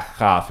black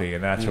coffee,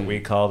 and that's what we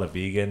call the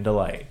vegan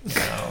delight.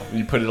 So,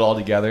 You put it all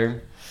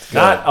together.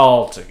 not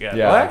all together.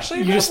 Yeah. Well, actually,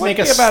 You that just would make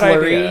a be bad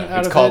slurry idea. out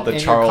It's of called it the in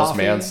your Charles coffee.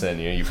 Manson.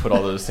 You put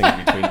all those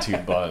things between two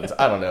buns.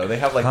 I don't know. They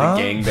have like Huh?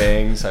 the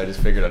gangbang, so I just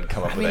figured I'd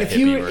come up I with mean, a if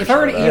hippie I were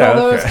to version eat of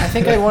all that. those, okay. I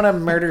think I'd want to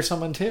murder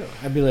someone too.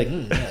 I'd be like,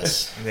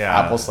 yes. Yeah,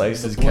 Apple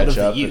slices, blood of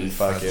the ketchup, and youth.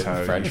 fucking That's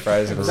how French you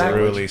fries and a Exactly.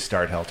 sandwich. Really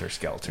start helter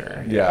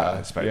skelter. Yeah,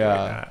 it's better yeah.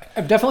 doing that.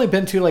 I've definitely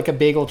been to like a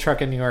bagel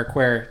truck in New York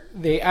where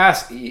they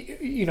ask,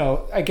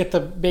 I get the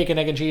bacon,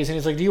 egg, and cheese, and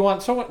he's like, "Do you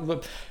want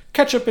the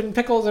ketchup and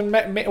pickles and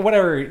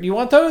whatever? Do you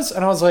want those?"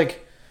 And I was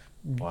like,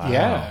 Wow.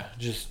 "Yeah,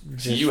 just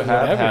So you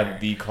have whatever." had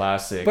the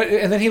classic. But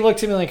and then he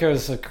looked at me like I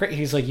was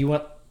he's like, "You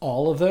want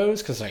all of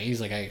those because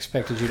he's like, I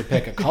expected you to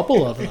pick a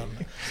couple of them.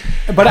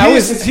 But he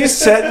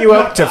set you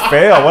up to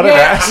fail. What an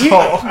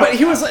asshole! But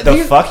he was like, the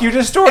fuck you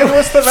just ordered?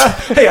 What's the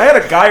matter? Hey, I had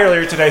a guy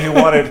earlier today who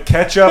wanted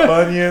ketchup,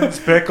 onions,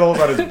 pickles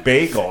on his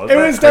bagel. Isn't it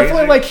was crazy?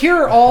 definitely like, here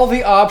are all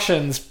the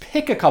options.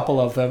 Pick a couple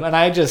of them, and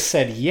I just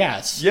said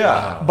yes.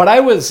 Yeah, but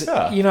I was,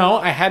 you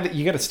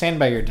got to stand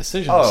by your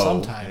decision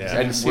sometimes. Yeah.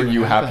 And were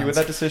you happy with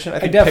that decision?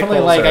 I definitely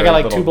I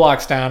got 2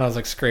 blocks down. I was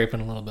like scraping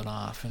a little bit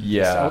off. And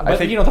but I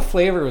think the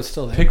flavor was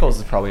still there. Pickles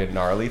is probably a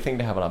gnarly thing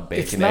to have on a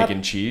bacon, egg,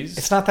 and cheese.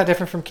 It's not that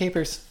different from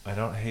capers. I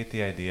don't hate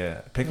the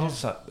idea.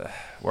 Pickles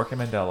work them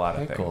into a lot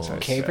of things.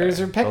 Capers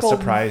or pickles. They'll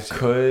surprise you.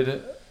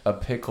 Could a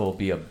pickle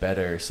be a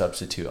better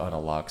substitute on a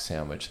lox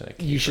sandwich than a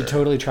caper? You should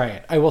totally try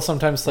it. I will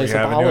sometimes slice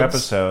up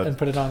olives and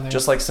put it on there.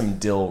 Just like some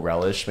dill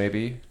relish,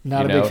 maybe.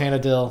 Not a big fan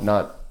of dill.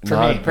 For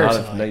me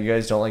personally. You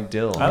guys don't like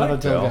dill. I like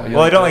dill.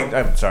 Well, I don't like.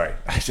 I'm sorry.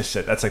 I just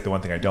said that's like the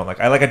one thing I don't like.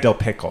 I like a dill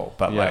pickle,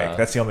 but like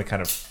that's the only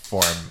kind of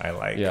form I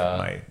like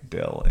my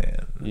dill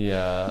in.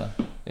 Yeah,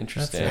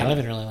 interesting. I don't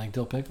even really like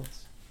dill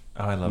pickles.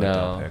 Oh, I love a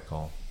dill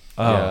pickle.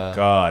 Oh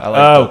God! I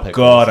like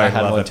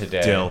I love a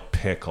dill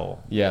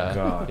pickle. Yeah.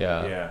 God.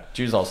 Yeah.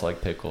 Jews also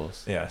like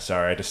pickles. Yeah.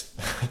 Sorry, I just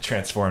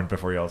transformed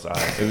before y'all's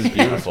eyes. It was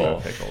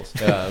beautiful. Pickles.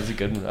 Yeah, it was a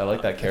good one. I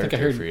like that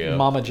character for you.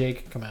 Mama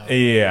Jake come out.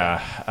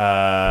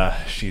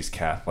 Yeah. She's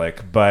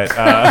Catholic, but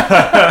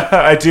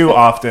I do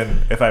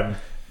often, if I'm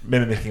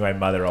mimicking my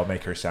mother, I'll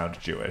make her sound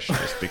Jewish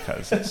just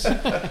because it's.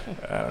 I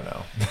don't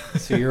know.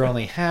 So you're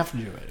only half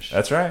Jewish.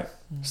 That's right.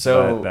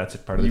 So but that's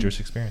part of the Jewish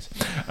experience.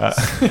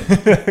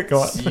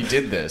 Go on. So you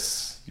did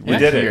this. We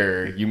did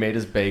it. You made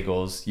us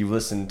bagels. You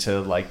listened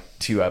to like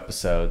 2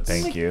 episodes.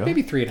 Thank you.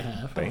 Maybe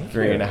 3.5.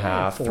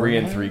 3.5.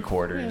 3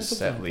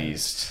 3/4 at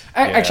least.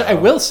 Actually, I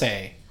will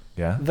say.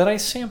 Yeah. That I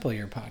sample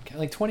your podcast,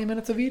 like 20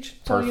 minutes of each.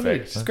 That's perfect. All you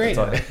need. It's great.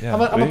 Yeah.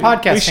 I'm a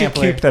podcast we should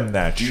sampler. keep them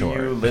that short.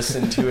 Do you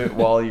listen to it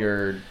while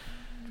you're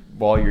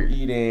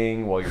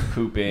eating, while you're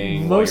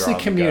pooping? Mostly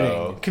while you're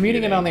on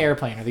commuting and on the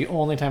airplane are the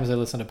only times I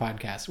listen to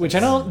podcasts, which I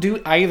don't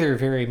do either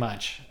very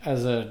much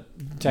as a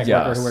tech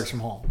worker who works from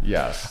home.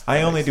 Yes.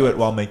 I only do it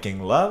while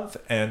making love,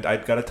 and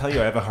I've got to tell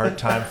you, I have a hard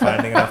time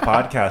finding enough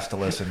podcasts to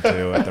listen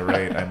to at the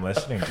rate I'm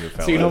listening to,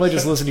 fellas. So you normally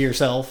just listen to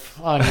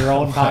yourself on your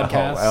own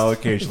podcast? I'll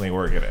occasionally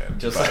work it in,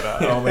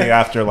 but only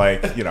after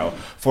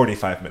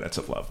 45 minutes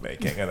of love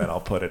making, and then I'll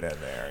put it in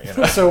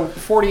there. So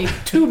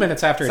 42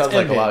 minutes after it's ended.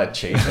 Sounds like a lot of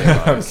chafing,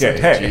 honestly.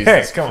 Okay,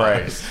 Jesus come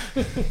Christ.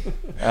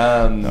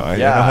 On. I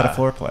know how to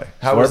foreplay.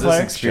 How was this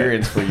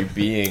experience for you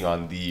being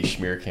on the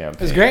Schmear campaign?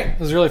 It was great. It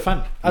was really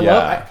fun.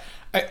 I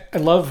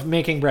love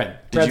making bread.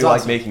 Did you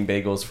like making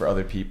bagels for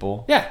other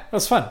people? Yeah, it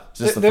was fun. Is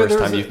this the first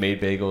time you've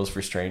made bagels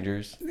for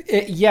strangers?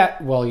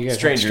 Well, you guys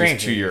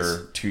strangers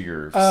to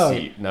your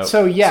seat. No,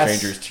 so yes,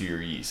 strangers to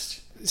your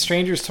yeast.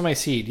 Strangers to my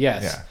seed.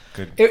 Yes. Yeah.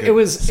 Good. It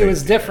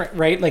was different,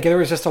 right? Like there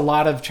was just a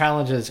lot of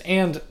challenges,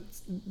 and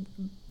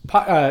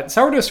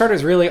sourdough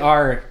starters really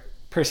are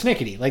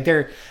persnickety. Like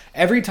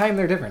every time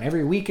they're different.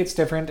 Every week it's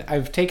different.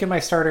 I've taken my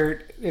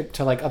starter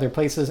to other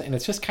places, and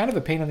it's just kind of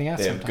a pain in the ass.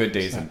 They have good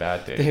days and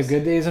bad days. They have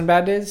good days and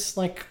bad days,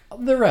 like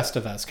the rest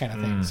of us, kind of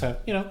thing. So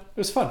it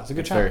was fun. It was a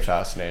good challenge. Very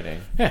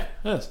fascinating. Yeah,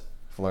 it is.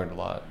 I've learned a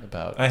lot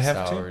about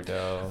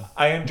sourdough.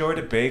 I enjoyed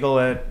a bagel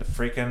at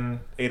freaking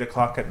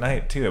 8:00 at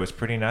night too. It was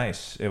pretty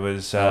nice. It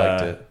was. I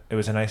liked it. It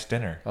was a nice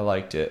dinner. I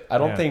liked it. I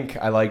don't think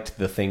I liked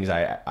the things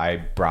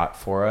I brought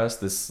for us.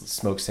 This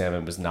smoked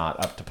salmon was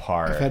not up to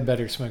par. I've had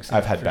better smoked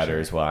salmon. I've had better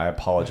as well. I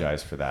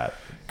apologize for that.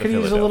 Could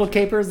use a little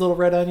capers, little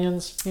red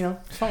onions.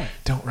 It's fine.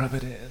 Don't rub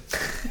it in.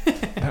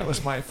 That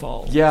was my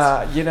fault.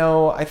 Yeah,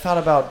 I thought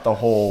about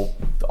all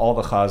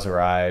the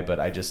chazarai, but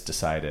I just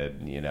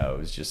decided, it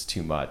was just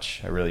too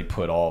much. I really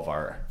put all of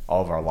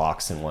our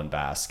lox in one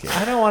basket.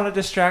 I don't want to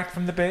distract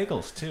from the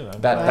bagels too.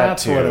 That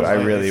too. I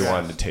really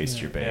wanted to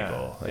taste your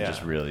bagel and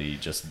just really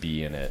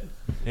be in it.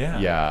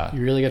 Yeah.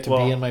 You really got to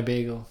be in my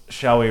bagel.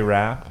 Shall we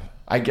wrap?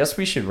 I guess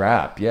we should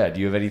wrap. Yeah. Do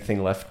you have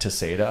anything left to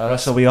say to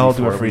us? So we all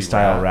do a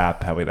freestyle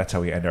rap. That's how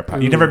we end our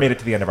podcast. You never made it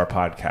to the end of our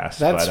podcast,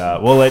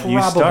 but we'll let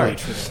you start.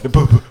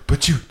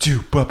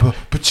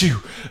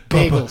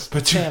 Bagels,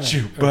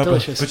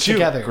 delicious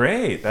together.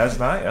 Great. That's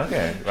nice.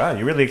 Okay. Wow.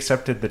 You really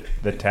accepted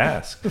the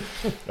task.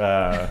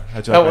 That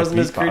wasn't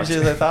as cringy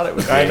as I thought it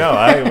was. I know.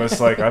 I was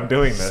like, I'm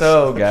doing this.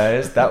 So,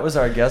 guys, that was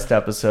our guest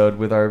episode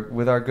with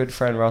our good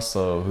friend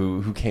Russell,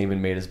 who came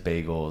and made us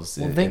bagels.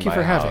 Well, thank you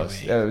for having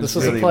me. This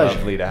was really a pleasure.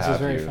 Lovely to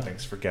have you.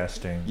 Thanks for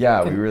guesting.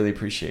 Yeah, we really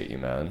appreciate you,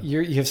 man.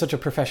 You have such a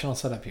professional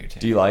setup here too.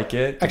 Do you like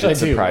it? Actually,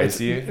 Did it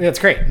surprise you? It's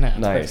great. No, it's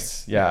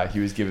nice. Perfect. Yeah, he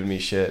was giving me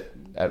shit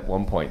at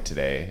one point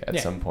today. At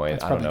some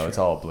point, I don't know. True. It's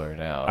all blurred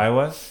out. I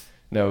was.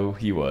 No,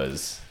 he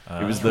was.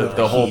 It was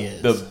the whole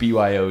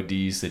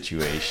BYOD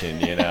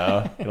situation, You're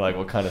like,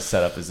 what kind of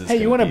setup is this?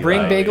 Hey, you want to bring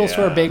bagels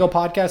to our bagel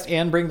podcast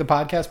and bring the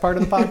podcast part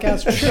of the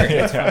podcast? Sure,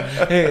 that's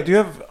fine. Hey, do you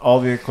have all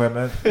the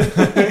equipment,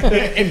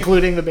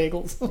 including the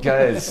bagels?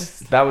 Guys,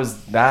 that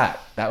was that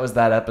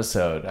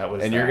episode,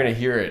 and you're gonna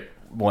hear it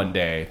one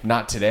day,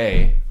 not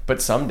today,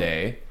 but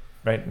someday,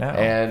 right now.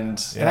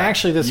 And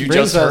actually, this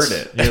brings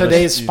us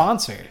today's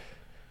sponsor.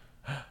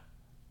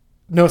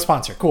 No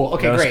sponsor. Cool.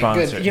 Okay, No great.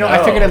 sponsor. Good.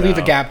 I figured I'd leave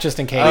a gap just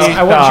in case.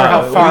 I wasn't sure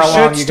how far along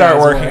you We should start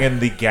guys working were. in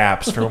the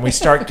gaps for when we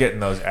start getting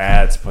those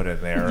ads put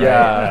in there. Right?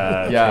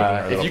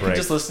 Yeah. If you could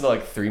just listen to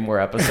like 3 more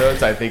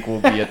episodes, I think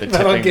we'll be at the tipping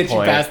That'll get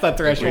point. you past that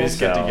threshold. We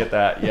just get to get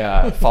that.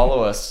 Yeah.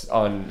 Follow us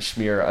on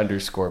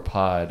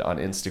schmear_pod on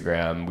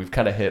Instagram. We've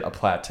kind of hit a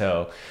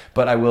plateau,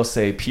 but I will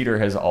say Peter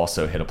has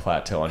also hit a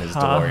plateau on his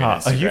DeLorean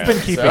Instagram. Oh, you've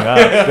been keeping up.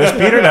 Does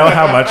Peter know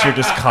how much you're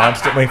just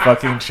constantly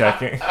fucking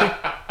checking?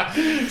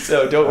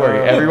 So don't worry,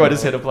 everyone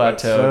has hit a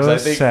plateau. So I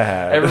think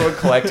sad. everyone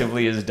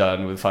collectively is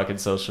done with fucking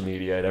social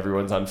media, and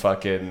everyone's on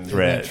fucking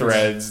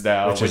Threads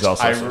now, which is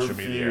also I social refuse.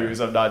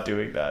 media. I'm not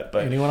doing that.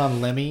 But Anyone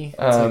on Lemmy? It's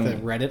like the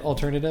Reddit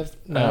alternative.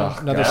 No,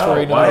 another God.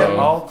 story. Why No.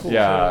 all cool?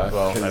 Yeah,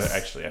 Well, I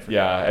forgot.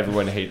 yeah,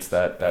 everyone hates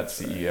that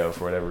CEO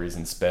for whatever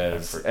reason.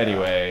 Spez.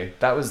 Anyway,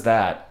 that was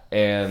that,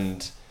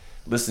 and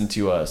listen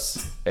to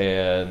us,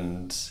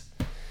 and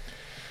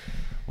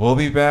We'll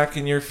be back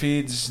in your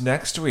feeds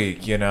next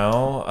week,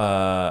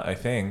 I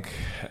think.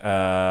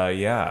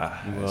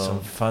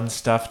 Some fun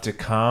stuff to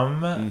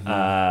come.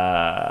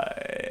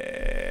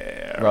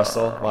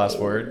 Russell, last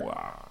word.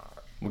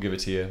 We'll give it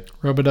to you.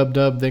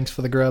 Rub-a-dub-dub. Thanks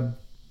for the grub.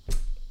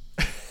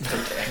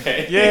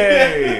 Yay!